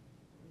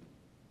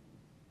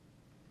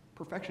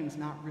 Perfection is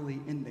not really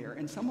in there.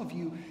 And some of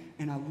you,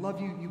 and I love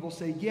you, you will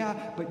say,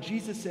 yeah, but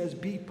Jesus says,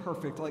 be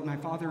perfect like my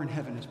Father in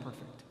heaven is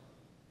perfect.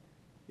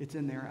 It's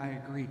in there, I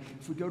agree.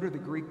 If we go to the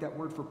Greek, that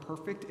word for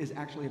perfect is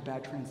actually a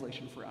bad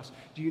translation for us.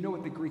 Do you know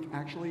what the Greek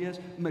actually is?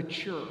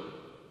 Mature.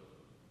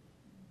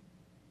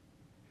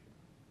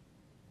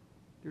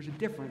 There's a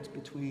difference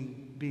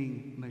between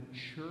being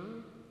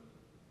mature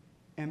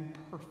and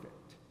perfect.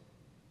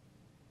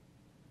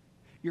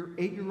 Your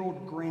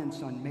 8-year-old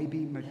grandson may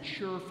be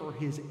mature for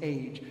his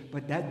age,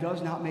 but that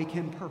does not make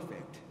him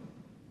perfect.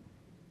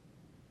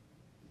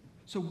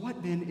 So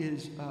what then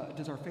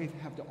does our faith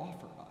have to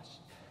offer us?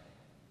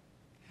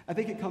 I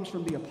think it comes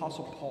from the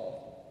Apostle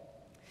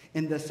Paul.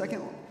 In the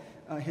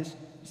his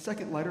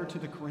second letter to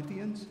the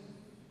Corinthians.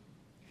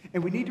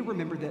 And we need to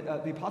remember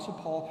that the Apostle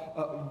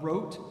Paul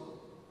wrote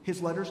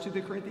his letters to the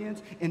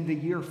Corinthians in the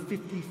year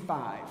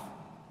 55.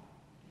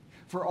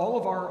 For all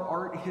of our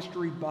art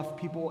history buff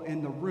people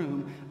in the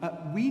room,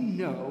 we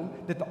know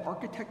that the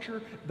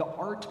architecture, the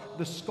art,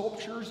 the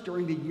sculptures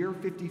during the year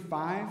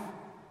 55,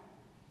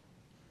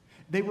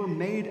 they were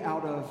made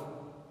out of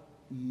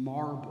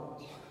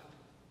marble.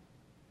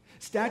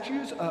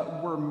 Statues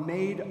were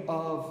made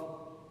of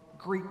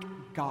Greek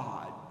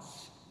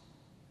gods,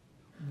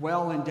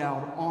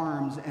 well-endowed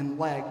arms and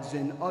legs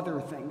and other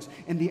things.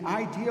 And the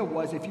idea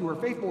was if you were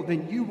faithful,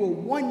 then you will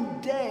one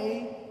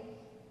day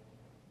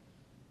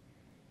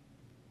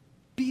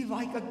be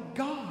like a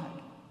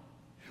god.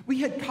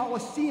 We had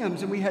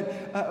Colosseums and we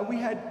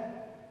had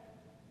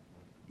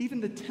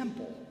even the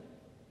temple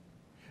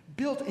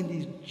built in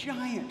these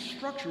giant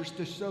structures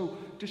to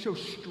show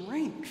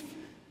strength,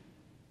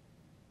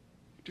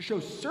 to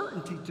show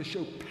certainty, to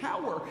show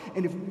power.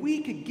 And if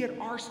we could get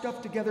our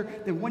stuff together,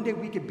 then one day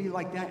we could be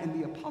like that. And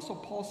the Apostle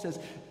Paul says,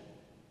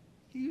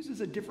 he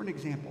uses a different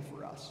example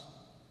for us.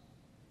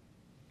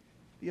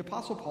 The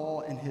Apostle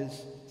Paul, in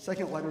his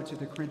second letter to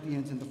the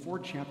Corinthians in the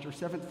 4th chapter,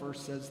 7th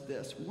verse, says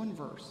this, one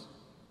verse.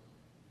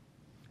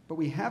 But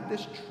we have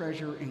this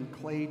treasure in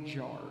clay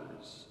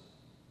jars,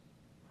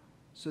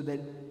 so that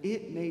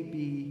it may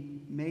be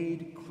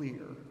made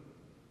clear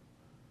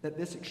that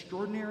this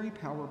extraordinary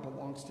power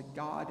belongs to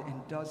God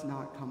and does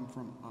not come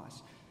from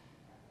us.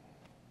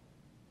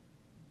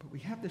 But we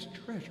have this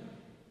treasure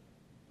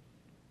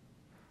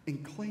in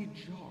clay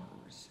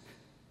jars,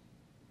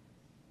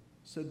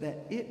 so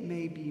that it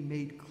may be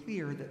made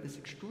clear that this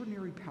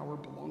extraordinary power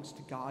belongs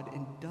to God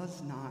and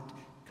does not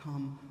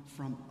come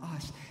from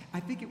us. I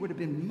think it would have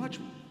been much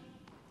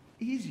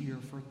easier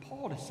for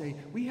Paul to say,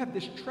 we have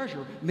this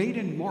treasure made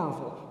in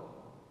marvel.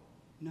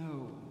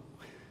 No.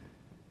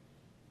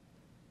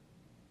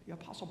 The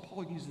Apostle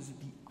Paul uses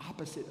the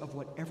opposite of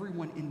what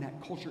everyone in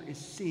that culture is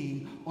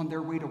seeing on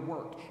their way to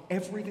work.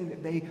 Everything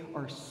that they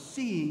are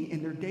seeing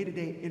in their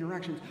day-to-day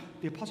interactions.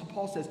 The Apostle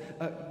Paul says,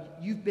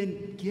 you've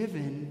been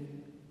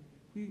given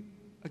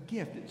a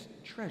gift. It's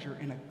treasure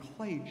in a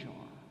clay jar.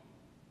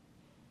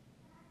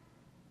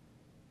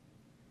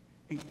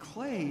 And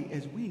clay,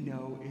 as we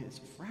know,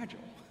 is fragile.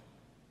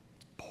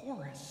 It's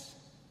porous.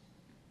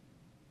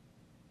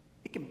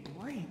 It can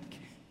break.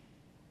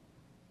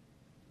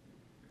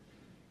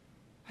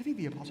 I think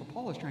the Apostle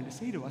Paul is trying to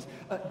say to us,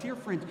 dear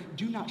friends,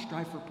 do not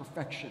strive for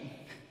perfection.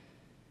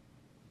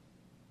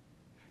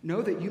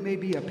 Know that you may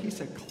be a piece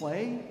of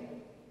clay.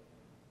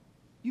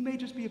 You may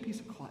just be a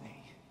piece of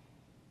clay.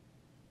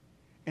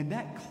 And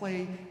that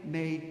clay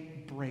may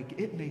break.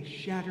 It may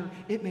shatter.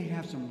 It may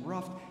have some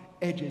rough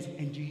edges.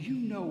 And do you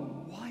know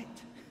what?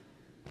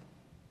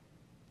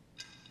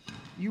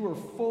 You are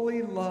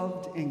fully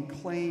loved and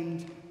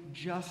claimed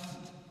just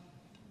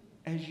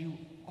as you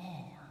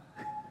are.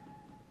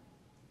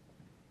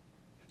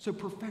 So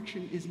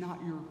perfection is not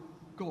your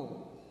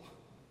goal.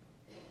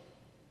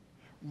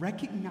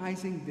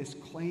 Recognizing this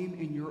claim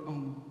in your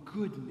own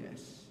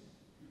goodness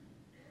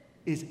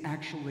is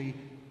actually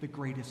the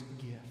greatest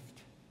gift.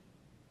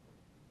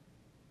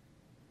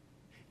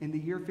 In the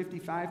year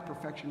 55,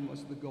 perfection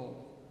was the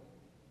goal.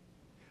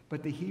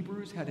 But the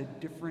Hebrews had a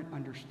different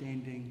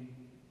understanding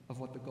of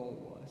what the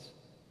goal was.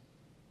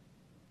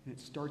 And it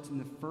starts in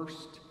the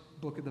first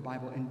book of the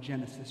Bible, in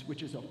Genesis,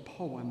 which is a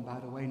poem, by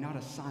the way, not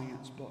a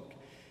science book.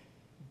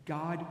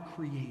 God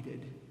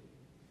created.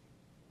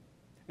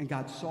 And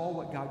God saw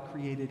what God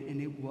created,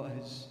 and it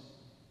was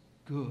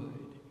good.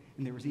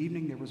 And there was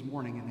evening, there was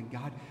morning, and then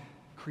God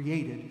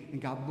created,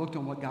 and God looked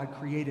on what God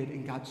created,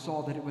 and God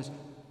saw that it was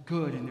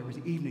good, and there was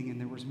evening, and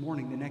there was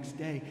morning. The next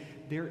day,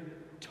 there,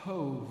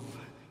 Tov,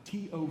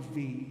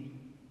 T-O-V,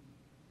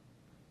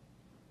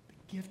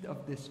 the gift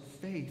of this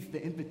faith,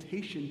 the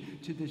invitation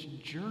to this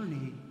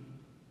journey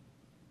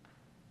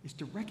is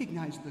to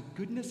recognize the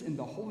goodness and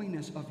the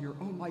holiness of your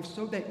own life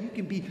so that you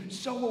can be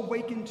so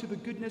awakened to the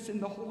goodness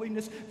and the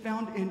holiness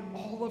found in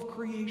all of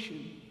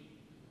creation.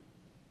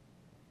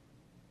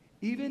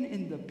 Even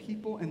in the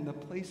people and the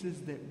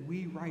places that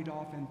we write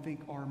off and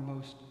think are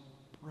most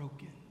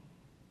broken.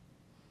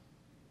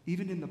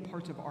 Even in the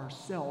parts of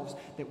ourselves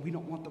that we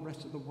don't want the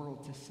rest of the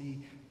world to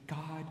see,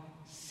 God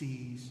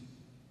sees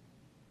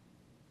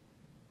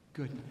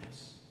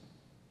goodness.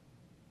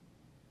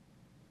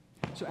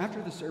 So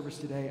after the service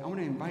today, I want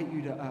to invite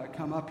you to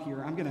come up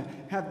here. I'm going to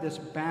have this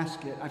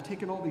basket. I've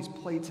taken all these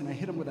plates and I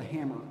hit them with a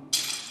hammer.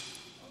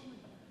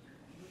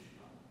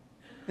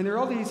 And there are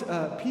all these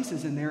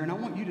pieces in there, and I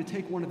want you to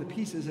take one of the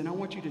pieces, and I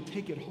want you to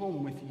take it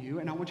home with you,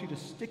 and I want you to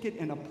stick it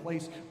in a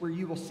place where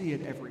you will see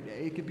it every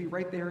day. It could be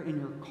right there in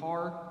your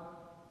car,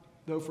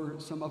 though for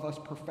some of us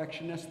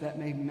perfectionists, that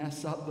may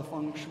mess up the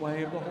feng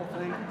shui of the whole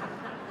thing.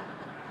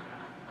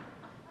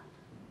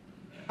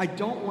 I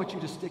don't want you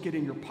to stick it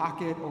in your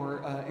pocket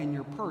or in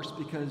your purse,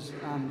 because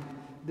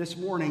this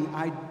morning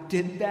I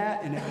did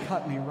that and it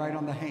cut me right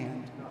on the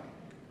hand.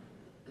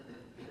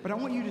 But I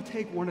want you to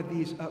take one of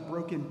these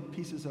broken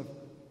pieces of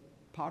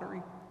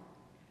pottery,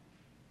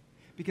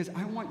 because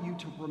I want you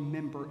to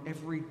remember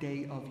every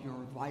day of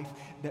your life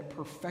that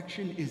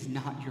perfection is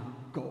not your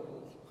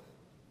goal.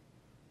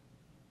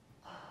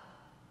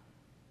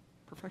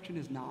 Perfection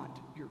is not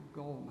your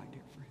goal, my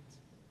dear friends.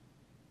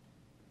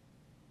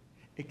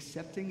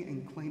 Accepting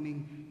and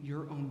claiming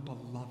your own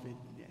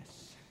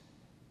belovedness.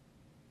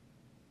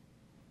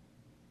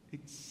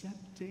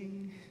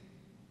 Accepting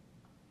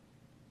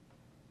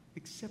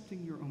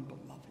your own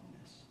belovedness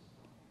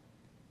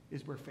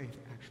is where faith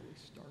actually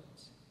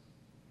starts.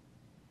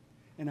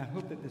 And I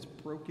hope that this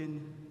broken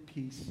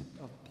piece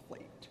of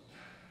plate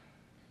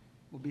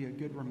will be a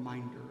good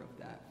reminder of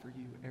that for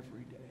you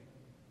every day.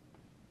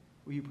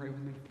 Will you pray with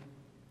me?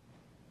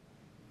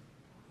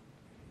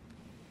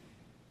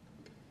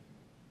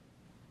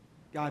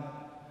 God,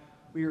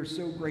 we are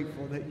so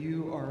grateful that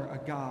you are a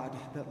God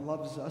that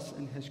loves us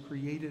and has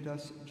created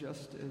us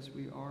just as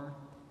we are.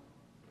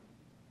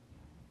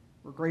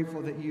 We're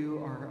grateful that you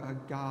are a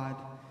God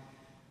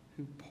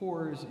who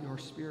pours your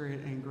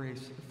Spirit and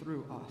grace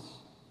through us.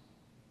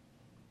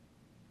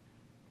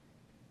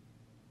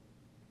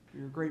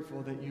 We are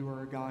grateful that you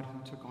are a God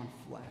who took on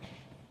flesh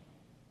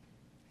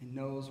and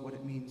knows what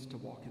it means to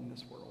walk in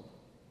this world,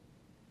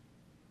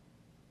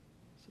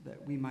 so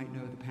that we might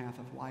know the path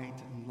of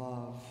light and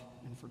love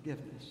and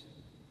forgiveness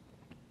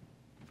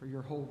for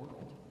your whole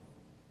world.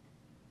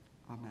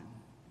 Amen.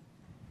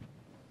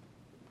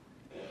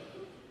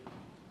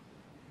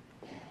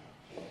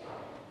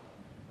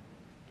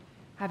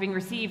 Having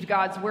received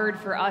God's word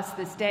for us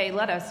this day,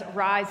 let us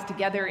rise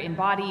together in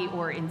body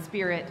or in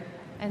spirit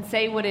and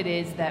say what it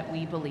is that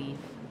we believe.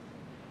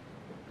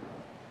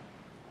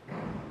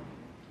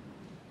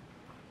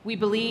 We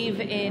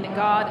believe in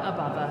God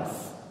above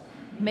us,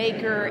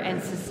 maker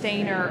and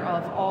sustainer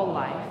of all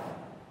life,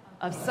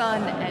 of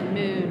sun and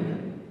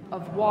moon,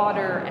 of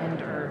water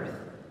and earth,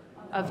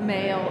 of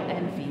male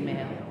and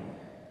female.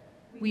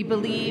 We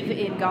believe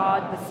in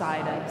God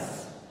beside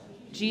us,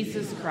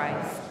 Jesus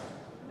Christ,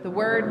 the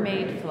Word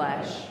made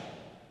flesh,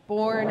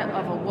 born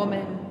of a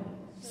woman,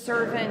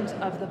 servant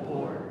of the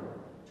poor,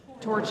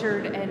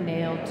 tortured and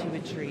nailed to a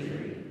tree.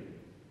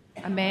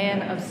 A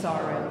man of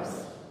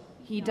sorrows,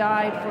 he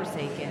died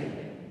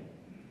forsaken.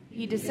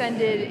 He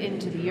descended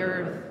into the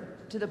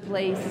earth, to the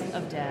place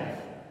of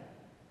death.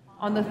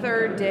 On the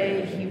third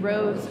day he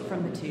rose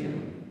from the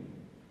tomb.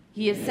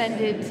 He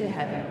ascended to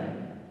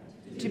heaven,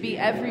 to be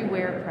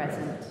everywhere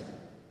present,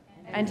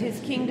 and his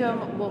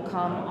kingdom will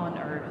come on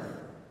earth.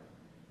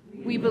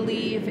 We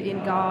believe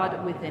in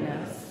God within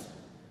us,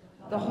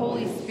 the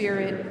Holy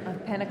Spirit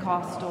of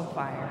Pentecostal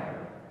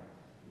fire,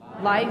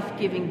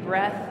 life-giving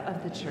breath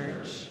of the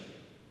church,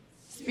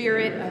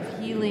 Spirit of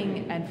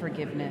healing and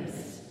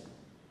forgiveness,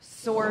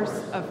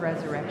 source of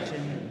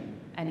resurrection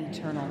and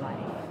eternal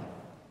life.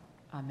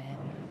 Amen.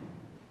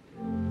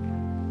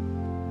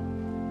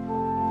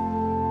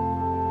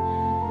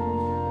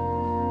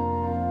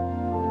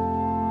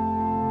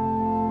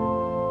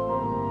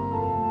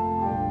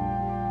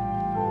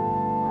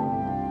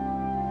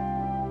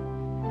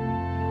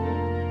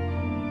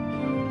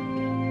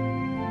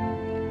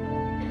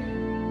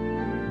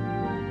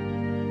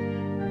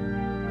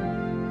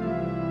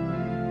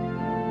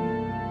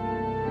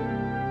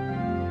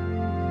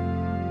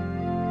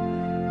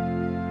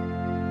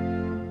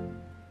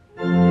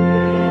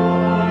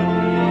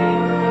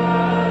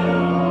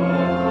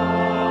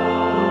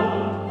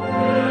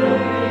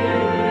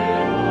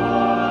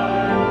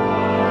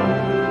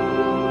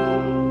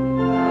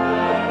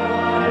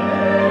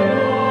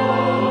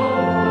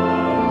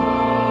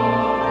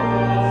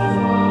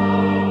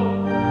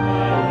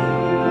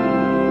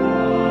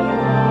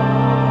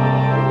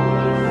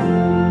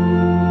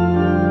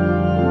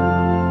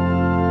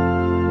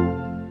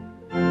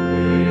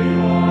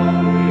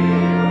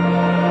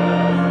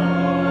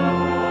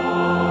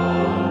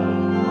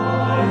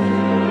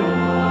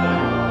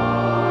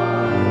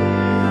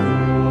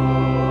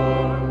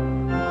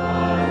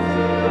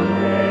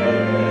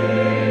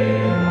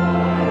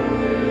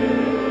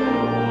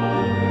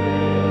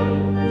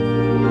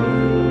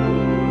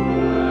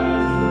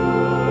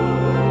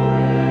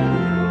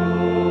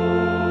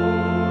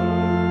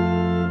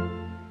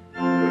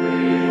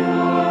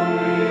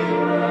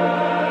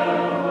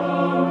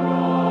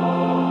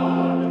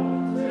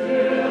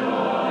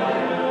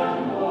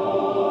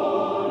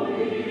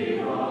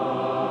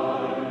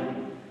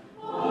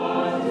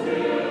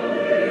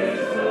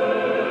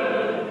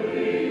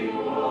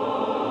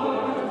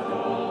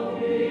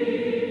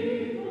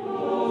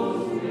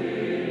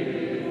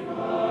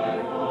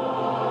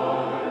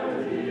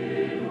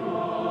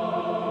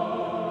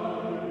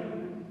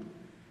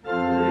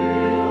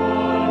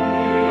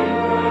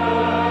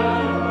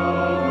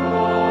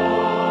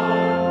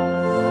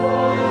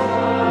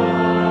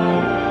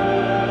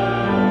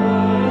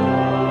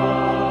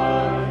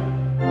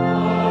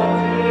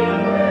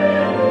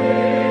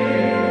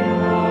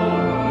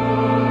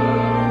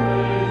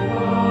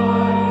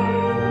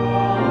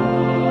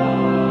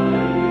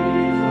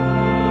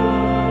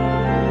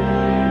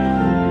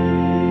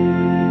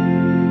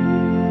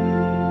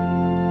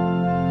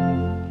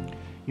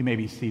 You may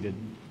be seated.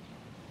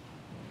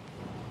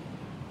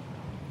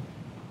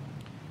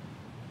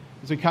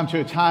 As we come to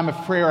a time of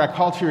prayer, I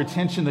call to your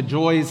attention the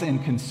joys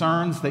and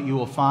concerns that you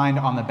will find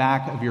on the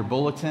back of your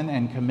bulletin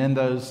and commend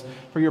those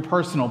for your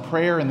personal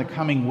prayer in the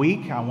coming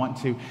week. I want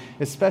to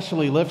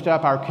especially lift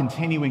up our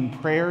continuing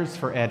prayers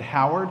for Ed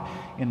Howard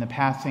in the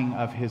passing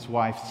of his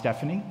wife,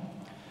 Stephanie.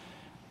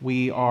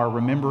 We are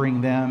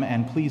remembering them,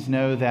 and please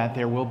know that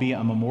there will be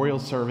a memorial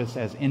service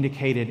as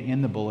indicated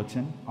in the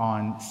bulletin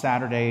on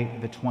Saturday,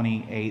 the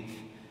 29th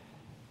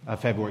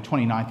of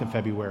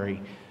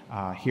February,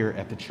 here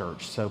at the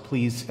church. So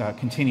please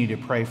continue to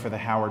pray for the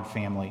Howard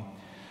family.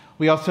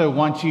 We also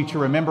want you to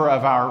remember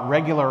of our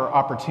regular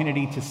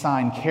opportunity to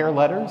sign care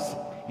letters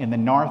in the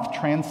North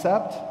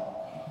Transept.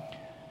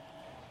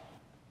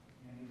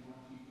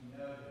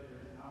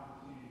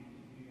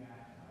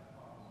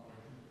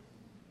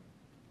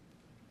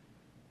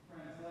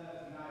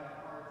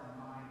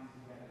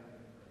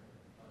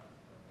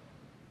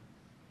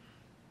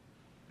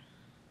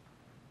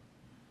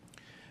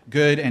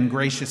 Good and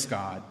gracious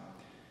God,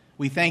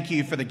 we thank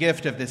you for the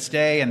gift of this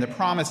day and the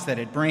promise that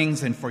it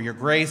brings, and for your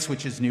grace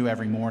which is new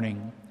every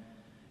morning.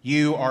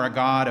 You are a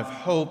God of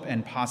hope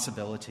and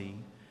possibility.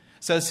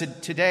 So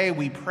today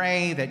we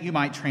pray that you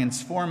might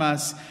transform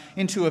us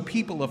into a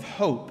people of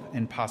hope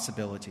and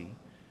possibility,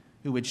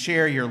 who would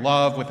share your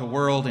love with a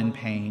world in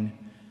pain,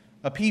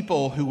 a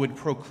people who would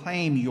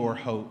proclaim your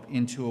hope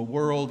into a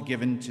world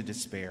given to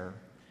despair,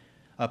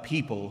 a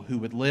people who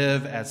would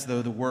live as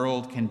though the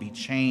world can be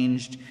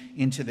changed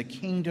into the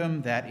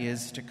kingdom that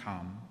is to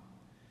come.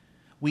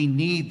 We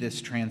need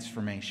this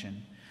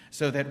transformation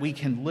so that we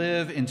can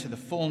live into the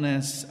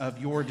fullness of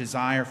your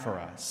desire for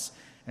us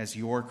as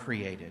your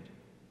created.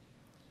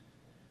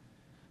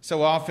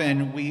 So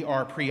often we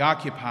are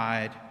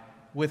preoccupied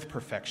with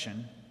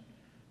perfection.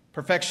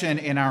 Perfection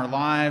in our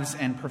lives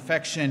and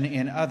perfection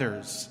in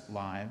others'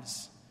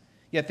 lives.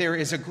 Yet there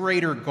is a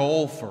greater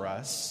goal for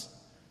us,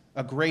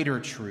 a greater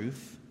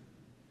truth,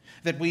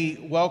 that we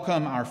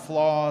welcome our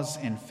flaws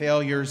and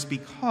failures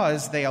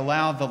because they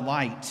allow the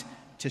light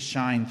to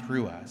shine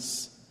through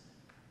us.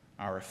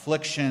 Our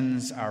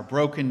afflictions, our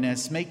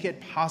brokenness make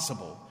it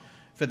possible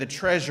for the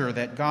treasure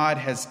that God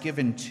has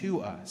given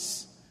to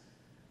us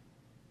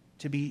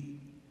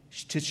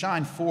to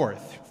shine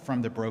forth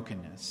from the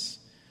brokenness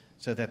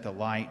so that the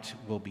light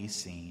will be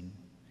seen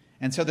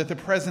and so that the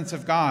presence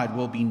of God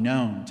will be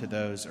known to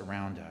those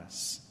around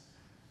us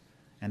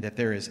and that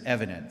there is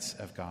evidence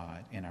of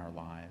God in our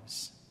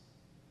lives.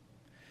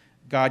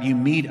 God, you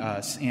meet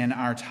us in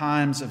our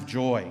times of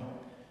joy.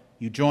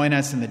 You join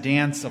us in the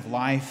dance of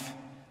life.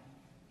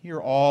 Hear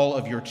all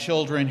of your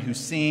children who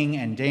sing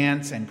and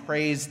dance and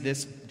praise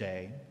this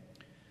day,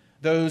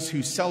 those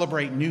who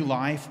celebrate new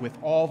life with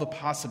all the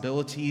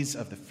possibilities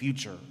of the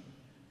future,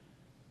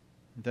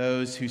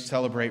 those who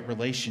celebrate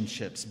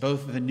relationships,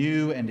 both the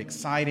new and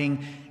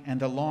exciting and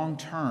the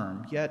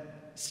long-term,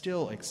 yet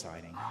still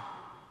exciting,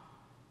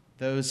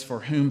 those for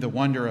whom the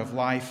wonder of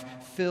life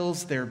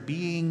fills their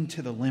being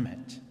to the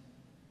limit.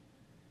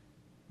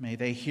 May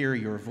they hear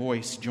your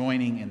voice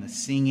joining in the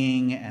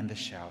singing and the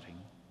shouting.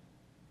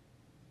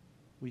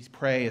 We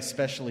pray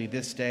especially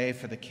this day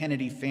for the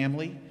Kennedy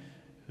family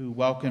who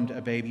welcomed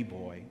a baby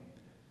boy,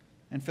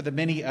 and for the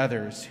many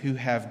others who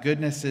have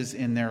goodnesses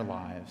in their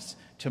lives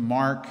to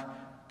mark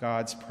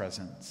God's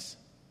presence.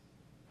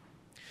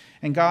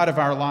 And God of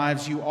our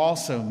lives, you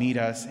also meet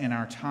us in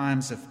our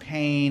times of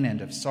pain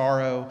and of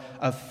sorrow,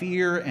 of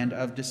fear and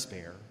of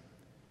despair.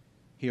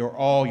 Hear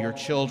all your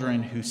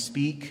children who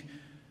speak,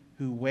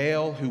 who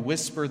wail, who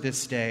whisper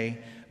this day,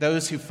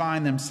 those who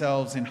find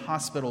themselves in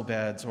hospital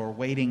beds or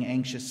waiting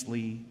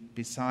anxiously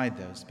beside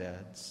those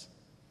beds,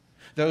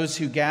 those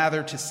who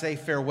gather to say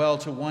farewell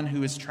to one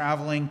who is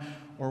traveling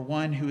or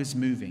one who is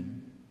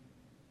moving,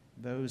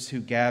 those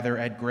who gather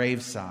at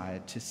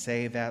graveside to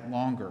say that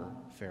longer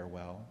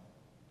farewell,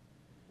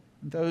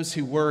 those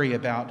who worry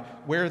about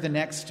where the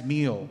next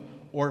meal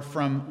or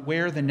from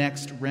where the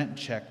next rent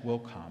check will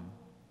come,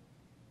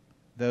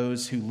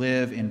 those who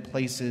live in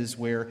places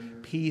where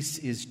peace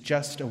is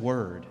just a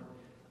word,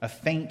 a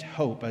faint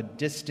hope, a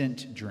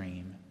distant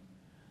dream,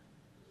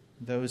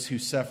 those who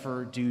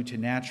suffer due to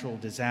natural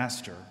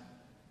disaster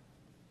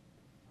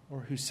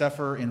or who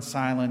suffer in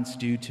silence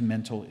due to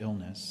mental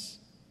illness.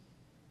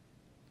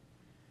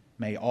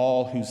 May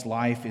all whose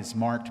life is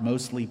marked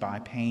mostly by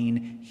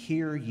pain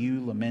hear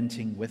you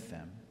lamenting with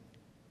them.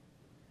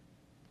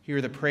 Hear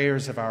the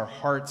prayers of our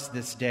hearts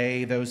this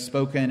day, those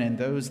spoken and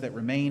those that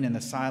remain in the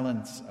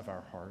silence of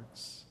our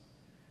hearts.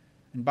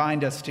 And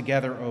bind us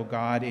together, O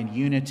God, in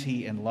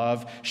unity and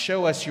love.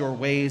 Show us your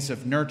ways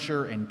of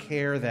nurture and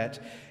care, that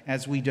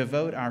as we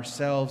devote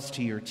ourselves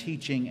to your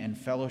teaching and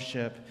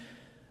fellowship,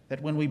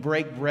 that when we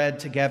break bread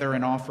together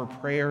and offer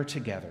prayer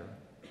together,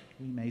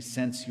 we may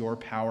sense your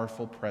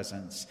powerful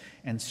presence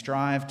and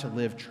strive to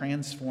live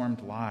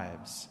transformed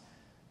lives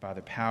by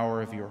the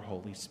power of your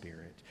Holy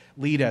Spirit.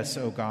 Lead us,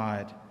 O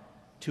God,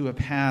 to a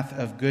path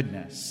of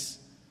goodness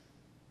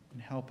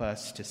and help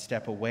us to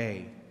step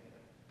away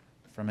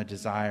from a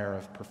desire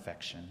of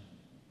perfection.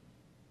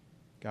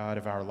 God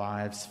of our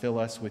lives, fill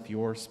us with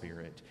your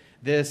Spirit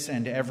this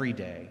and every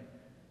day,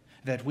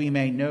 that we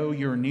may know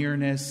your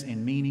nearness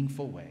in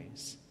meaningful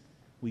ways.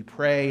 We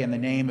pray in the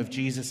name of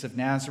Jesus of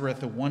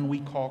Nazareth, the one we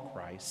call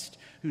Christ,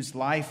 whose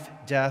life,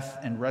 death,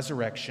 and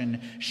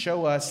resurrection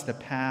show us the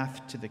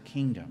path to the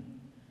kingdom,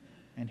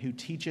 and who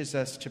teaches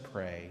us to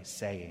pray,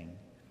 saying,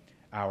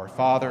 Our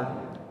Father,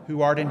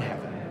 who art in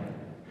heaven,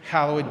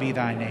 hallowed be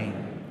thy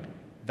name.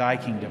 Thy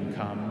kingdom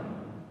come,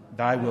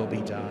 thy will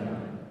be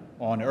done,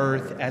 on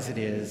earth as it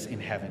is in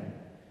heaven.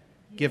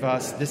 Give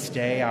us this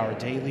day our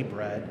daily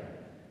bread,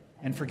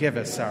 and forgive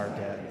us our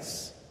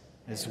debts,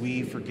 as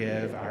we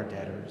forgive our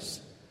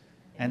debtors.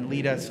 And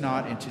lead us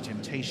not into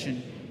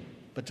temptation,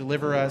 but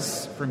deliver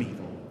us from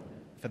evil.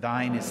 For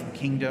thine is the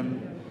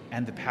kingdom,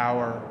 and the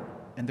power,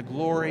 and the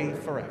glory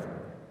forever.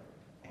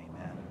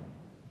 Amen.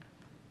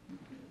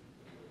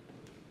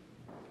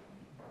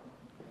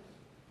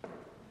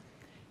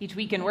 Each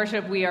week in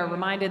worship, we are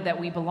reminded that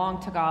we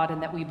belong to God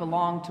and that we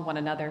belong to one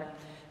another.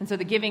 And so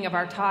the giving of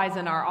our tithes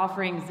and our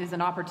offerings is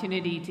an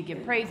opportunity to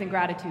give praise and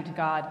gratitude to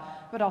God,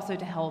 but also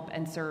to help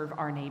and serve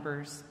our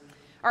neighbors.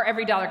 Our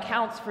Every Dollar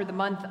Counts for the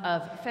month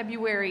of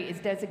February is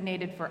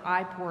designated for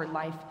I Pour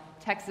Life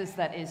Texas,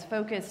 that is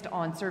focused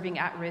on serving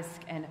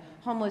at-risk and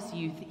homeless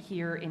youth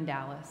here in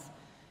Dallas.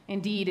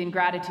 Indeed, in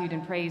gratitude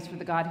and praise for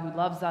the God who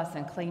loves us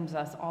and claims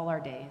us all our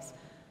days,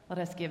 let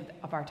us give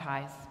of our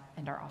tithes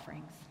and our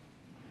offerings.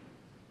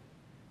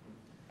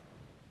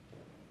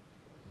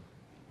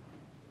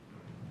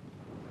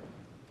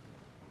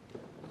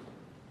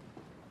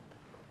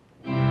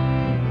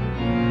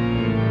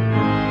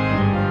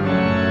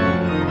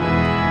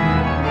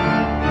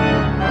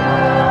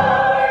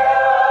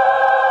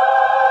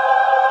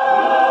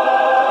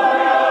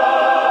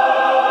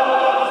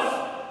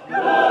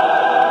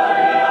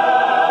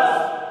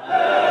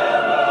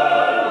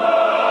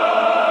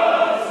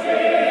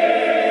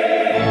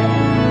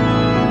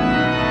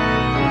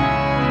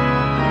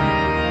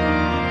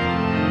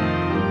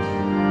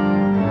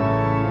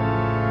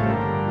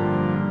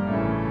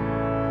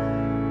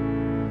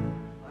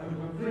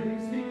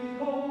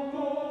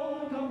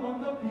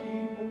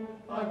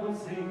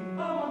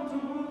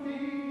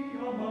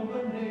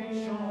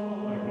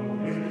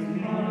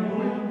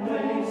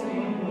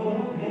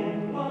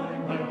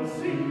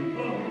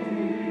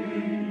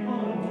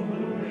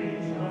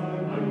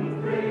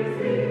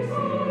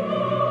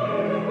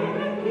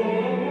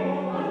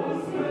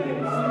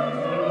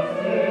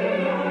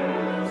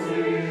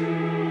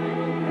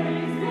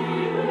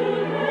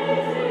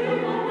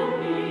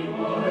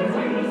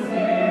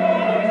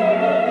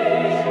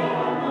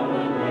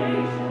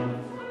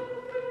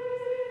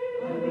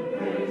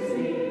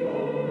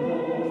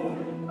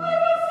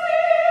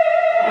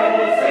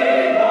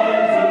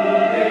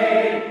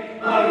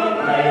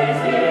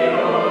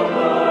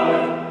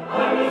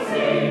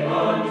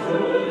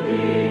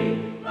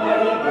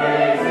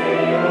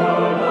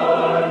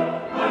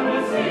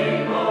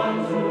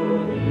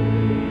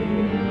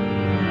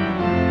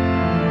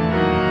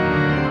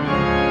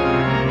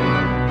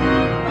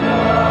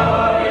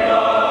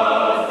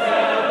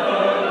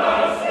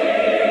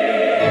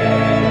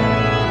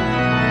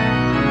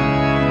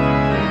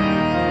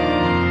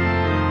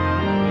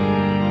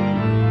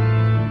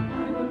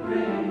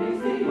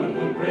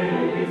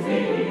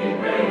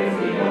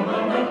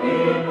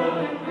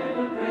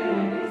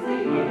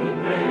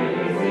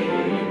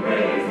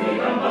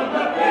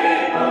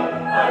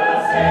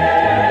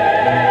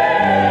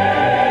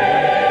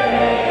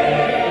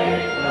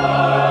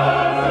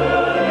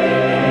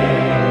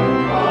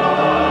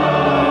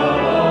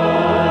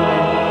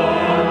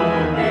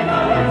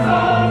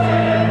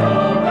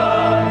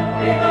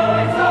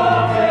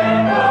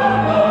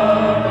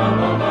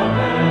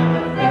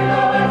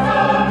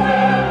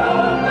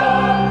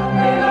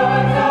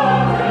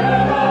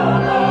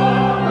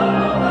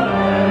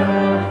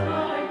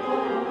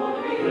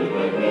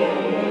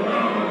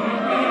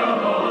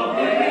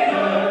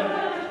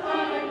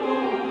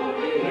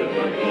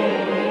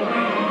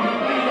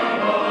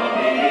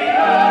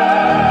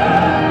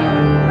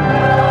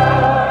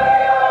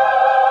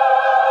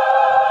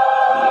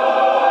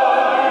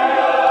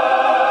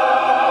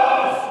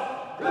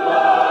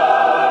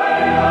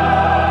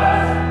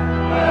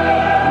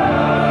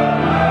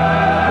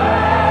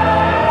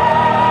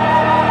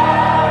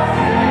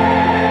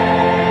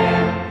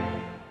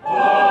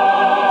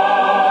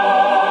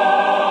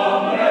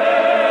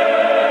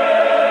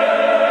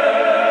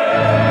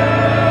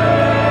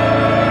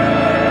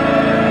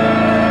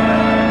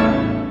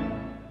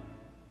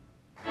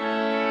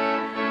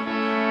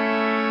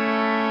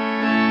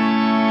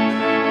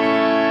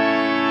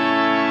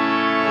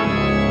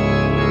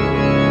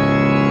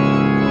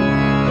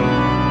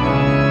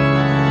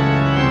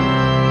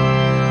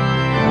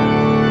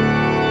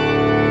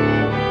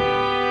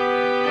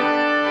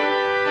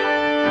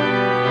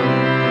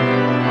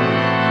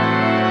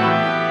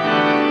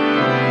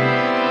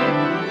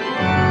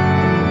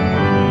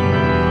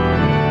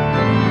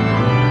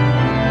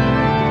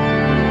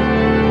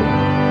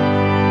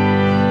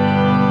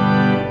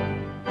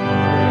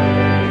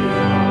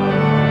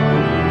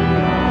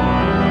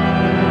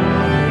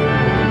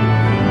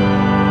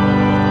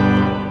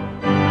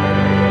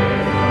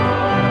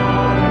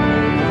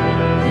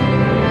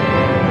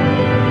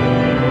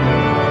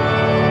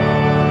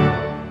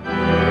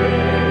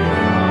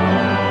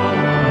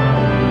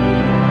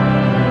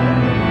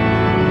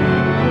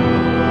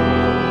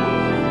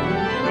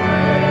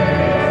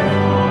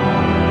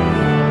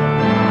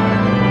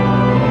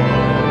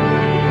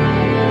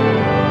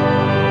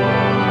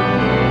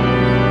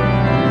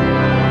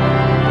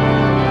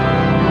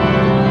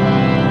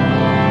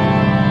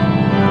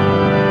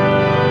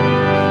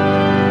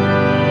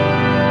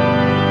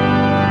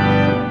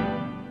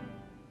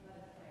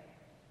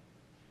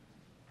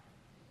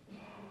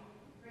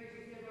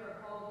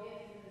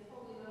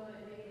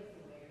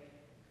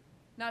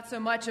 not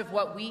so much of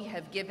what we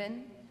have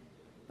given,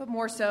 but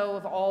more so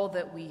of all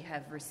that we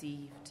have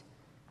received,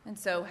 and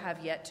so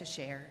have yet to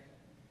share.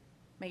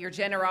 May your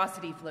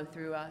generosity flow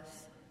through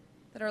us,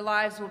 that our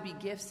lives will be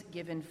gifts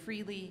given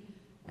freely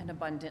and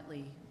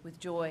abundantly with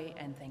joy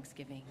and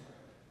thanksgiving.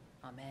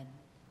 Amen.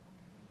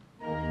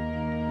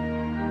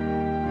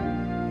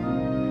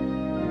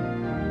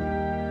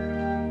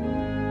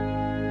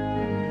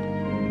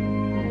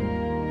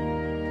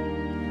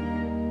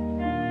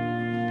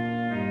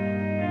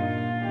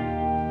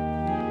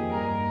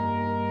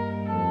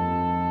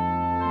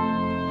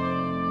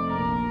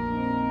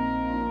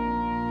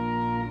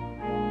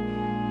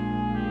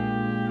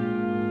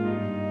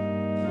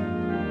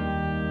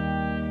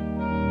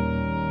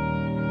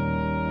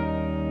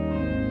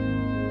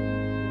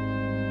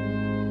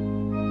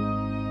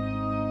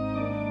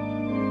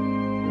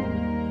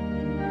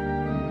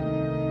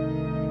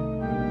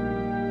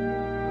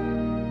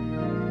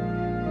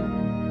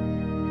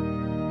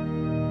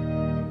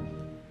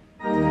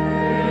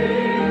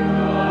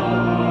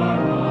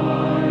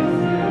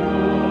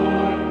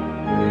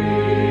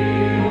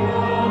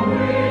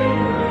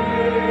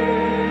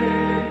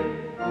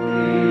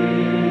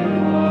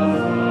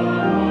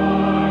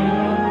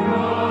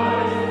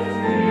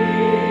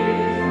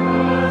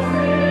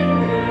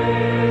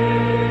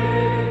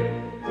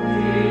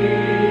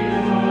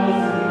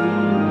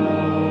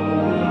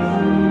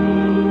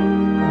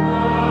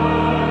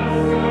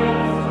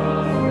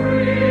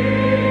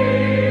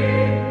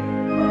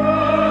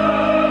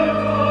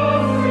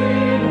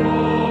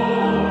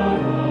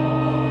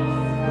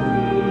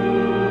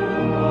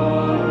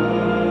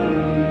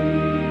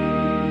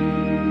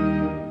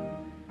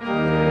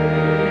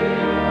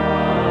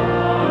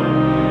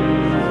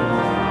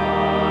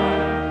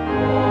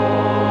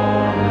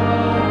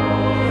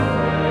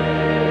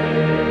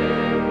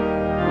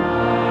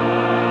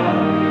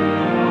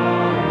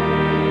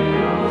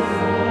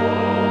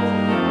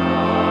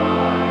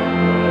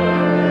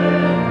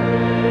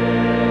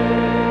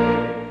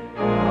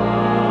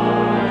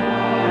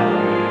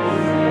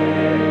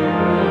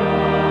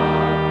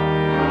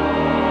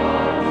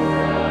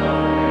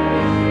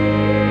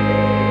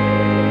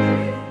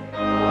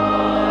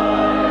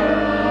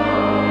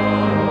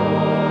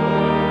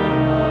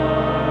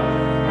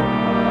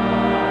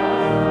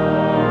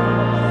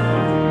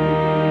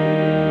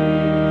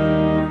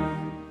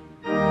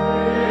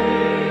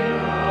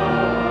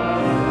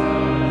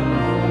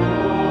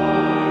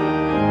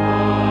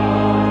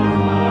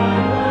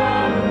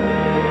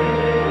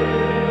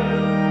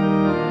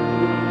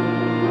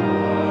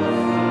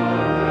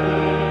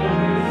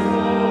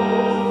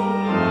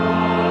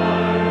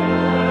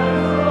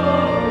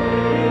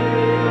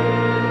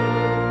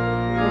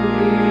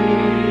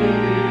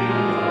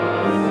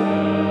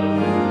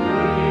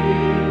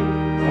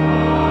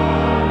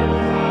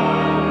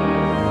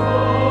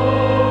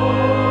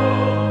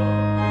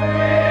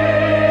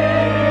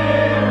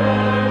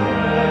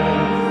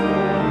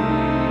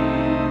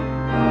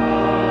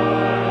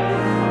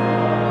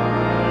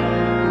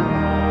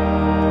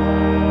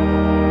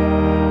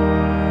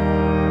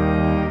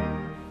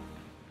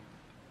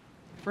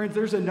 Friends,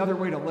 there's another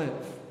way to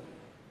live.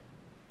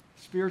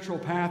 Spiritual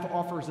path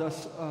offers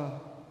us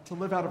to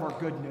live out of our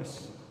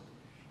goodness,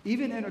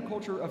 even in a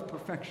culture of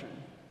perfection.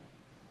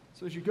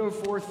 So as you go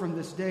forth from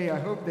this day, I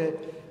hope that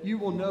you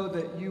will know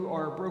that you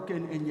are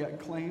broken and yet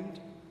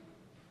claimed,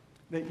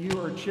 that you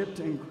are chipped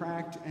and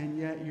cracked, and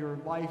yet your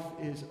life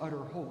is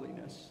utter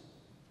holiness.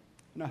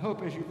 And I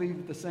hope as you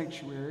leave the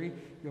sanctuary,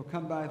 you'll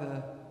come by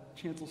the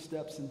chancel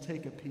steps and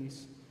take a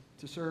piece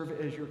to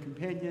serve as your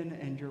companion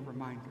and your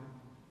reminder.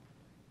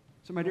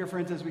 So, my dear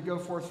friends, as we go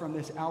forth from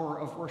this hour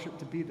of worship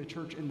to be the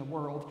church in the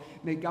world,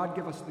 may God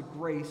give us the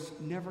grace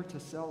never to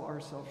sell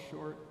ourselves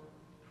short.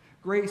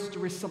 Grace to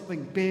risk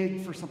something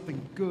big for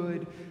something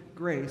good.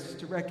 Grace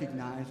to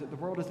recognize that the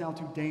world is now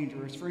too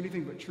dangerous for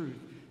anything but truth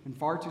and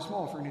far too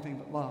small for anything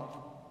but love.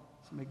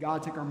 So may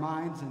God take our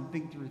minds and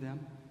think through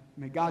them.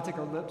 May God take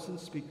our lips and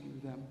speak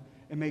through them.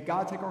 And may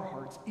God take our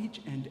hearts,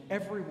 each and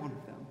every one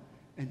of them,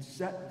 and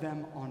set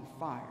them on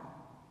fire.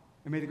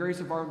 And may the grace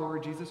of our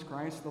Lord Jesus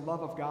Christ, the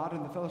love of God,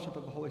 and the fellowship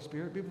of the Holy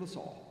Spirit be with us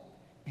all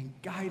and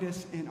guide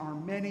us in our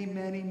many,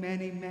 many,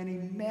 many, many,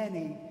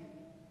 many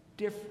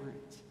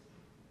different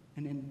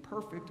and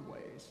imperfect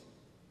ways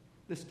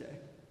this day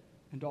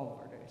and all of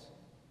our days.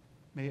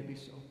 May it be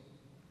so.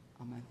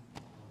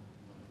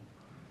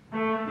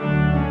 Amen.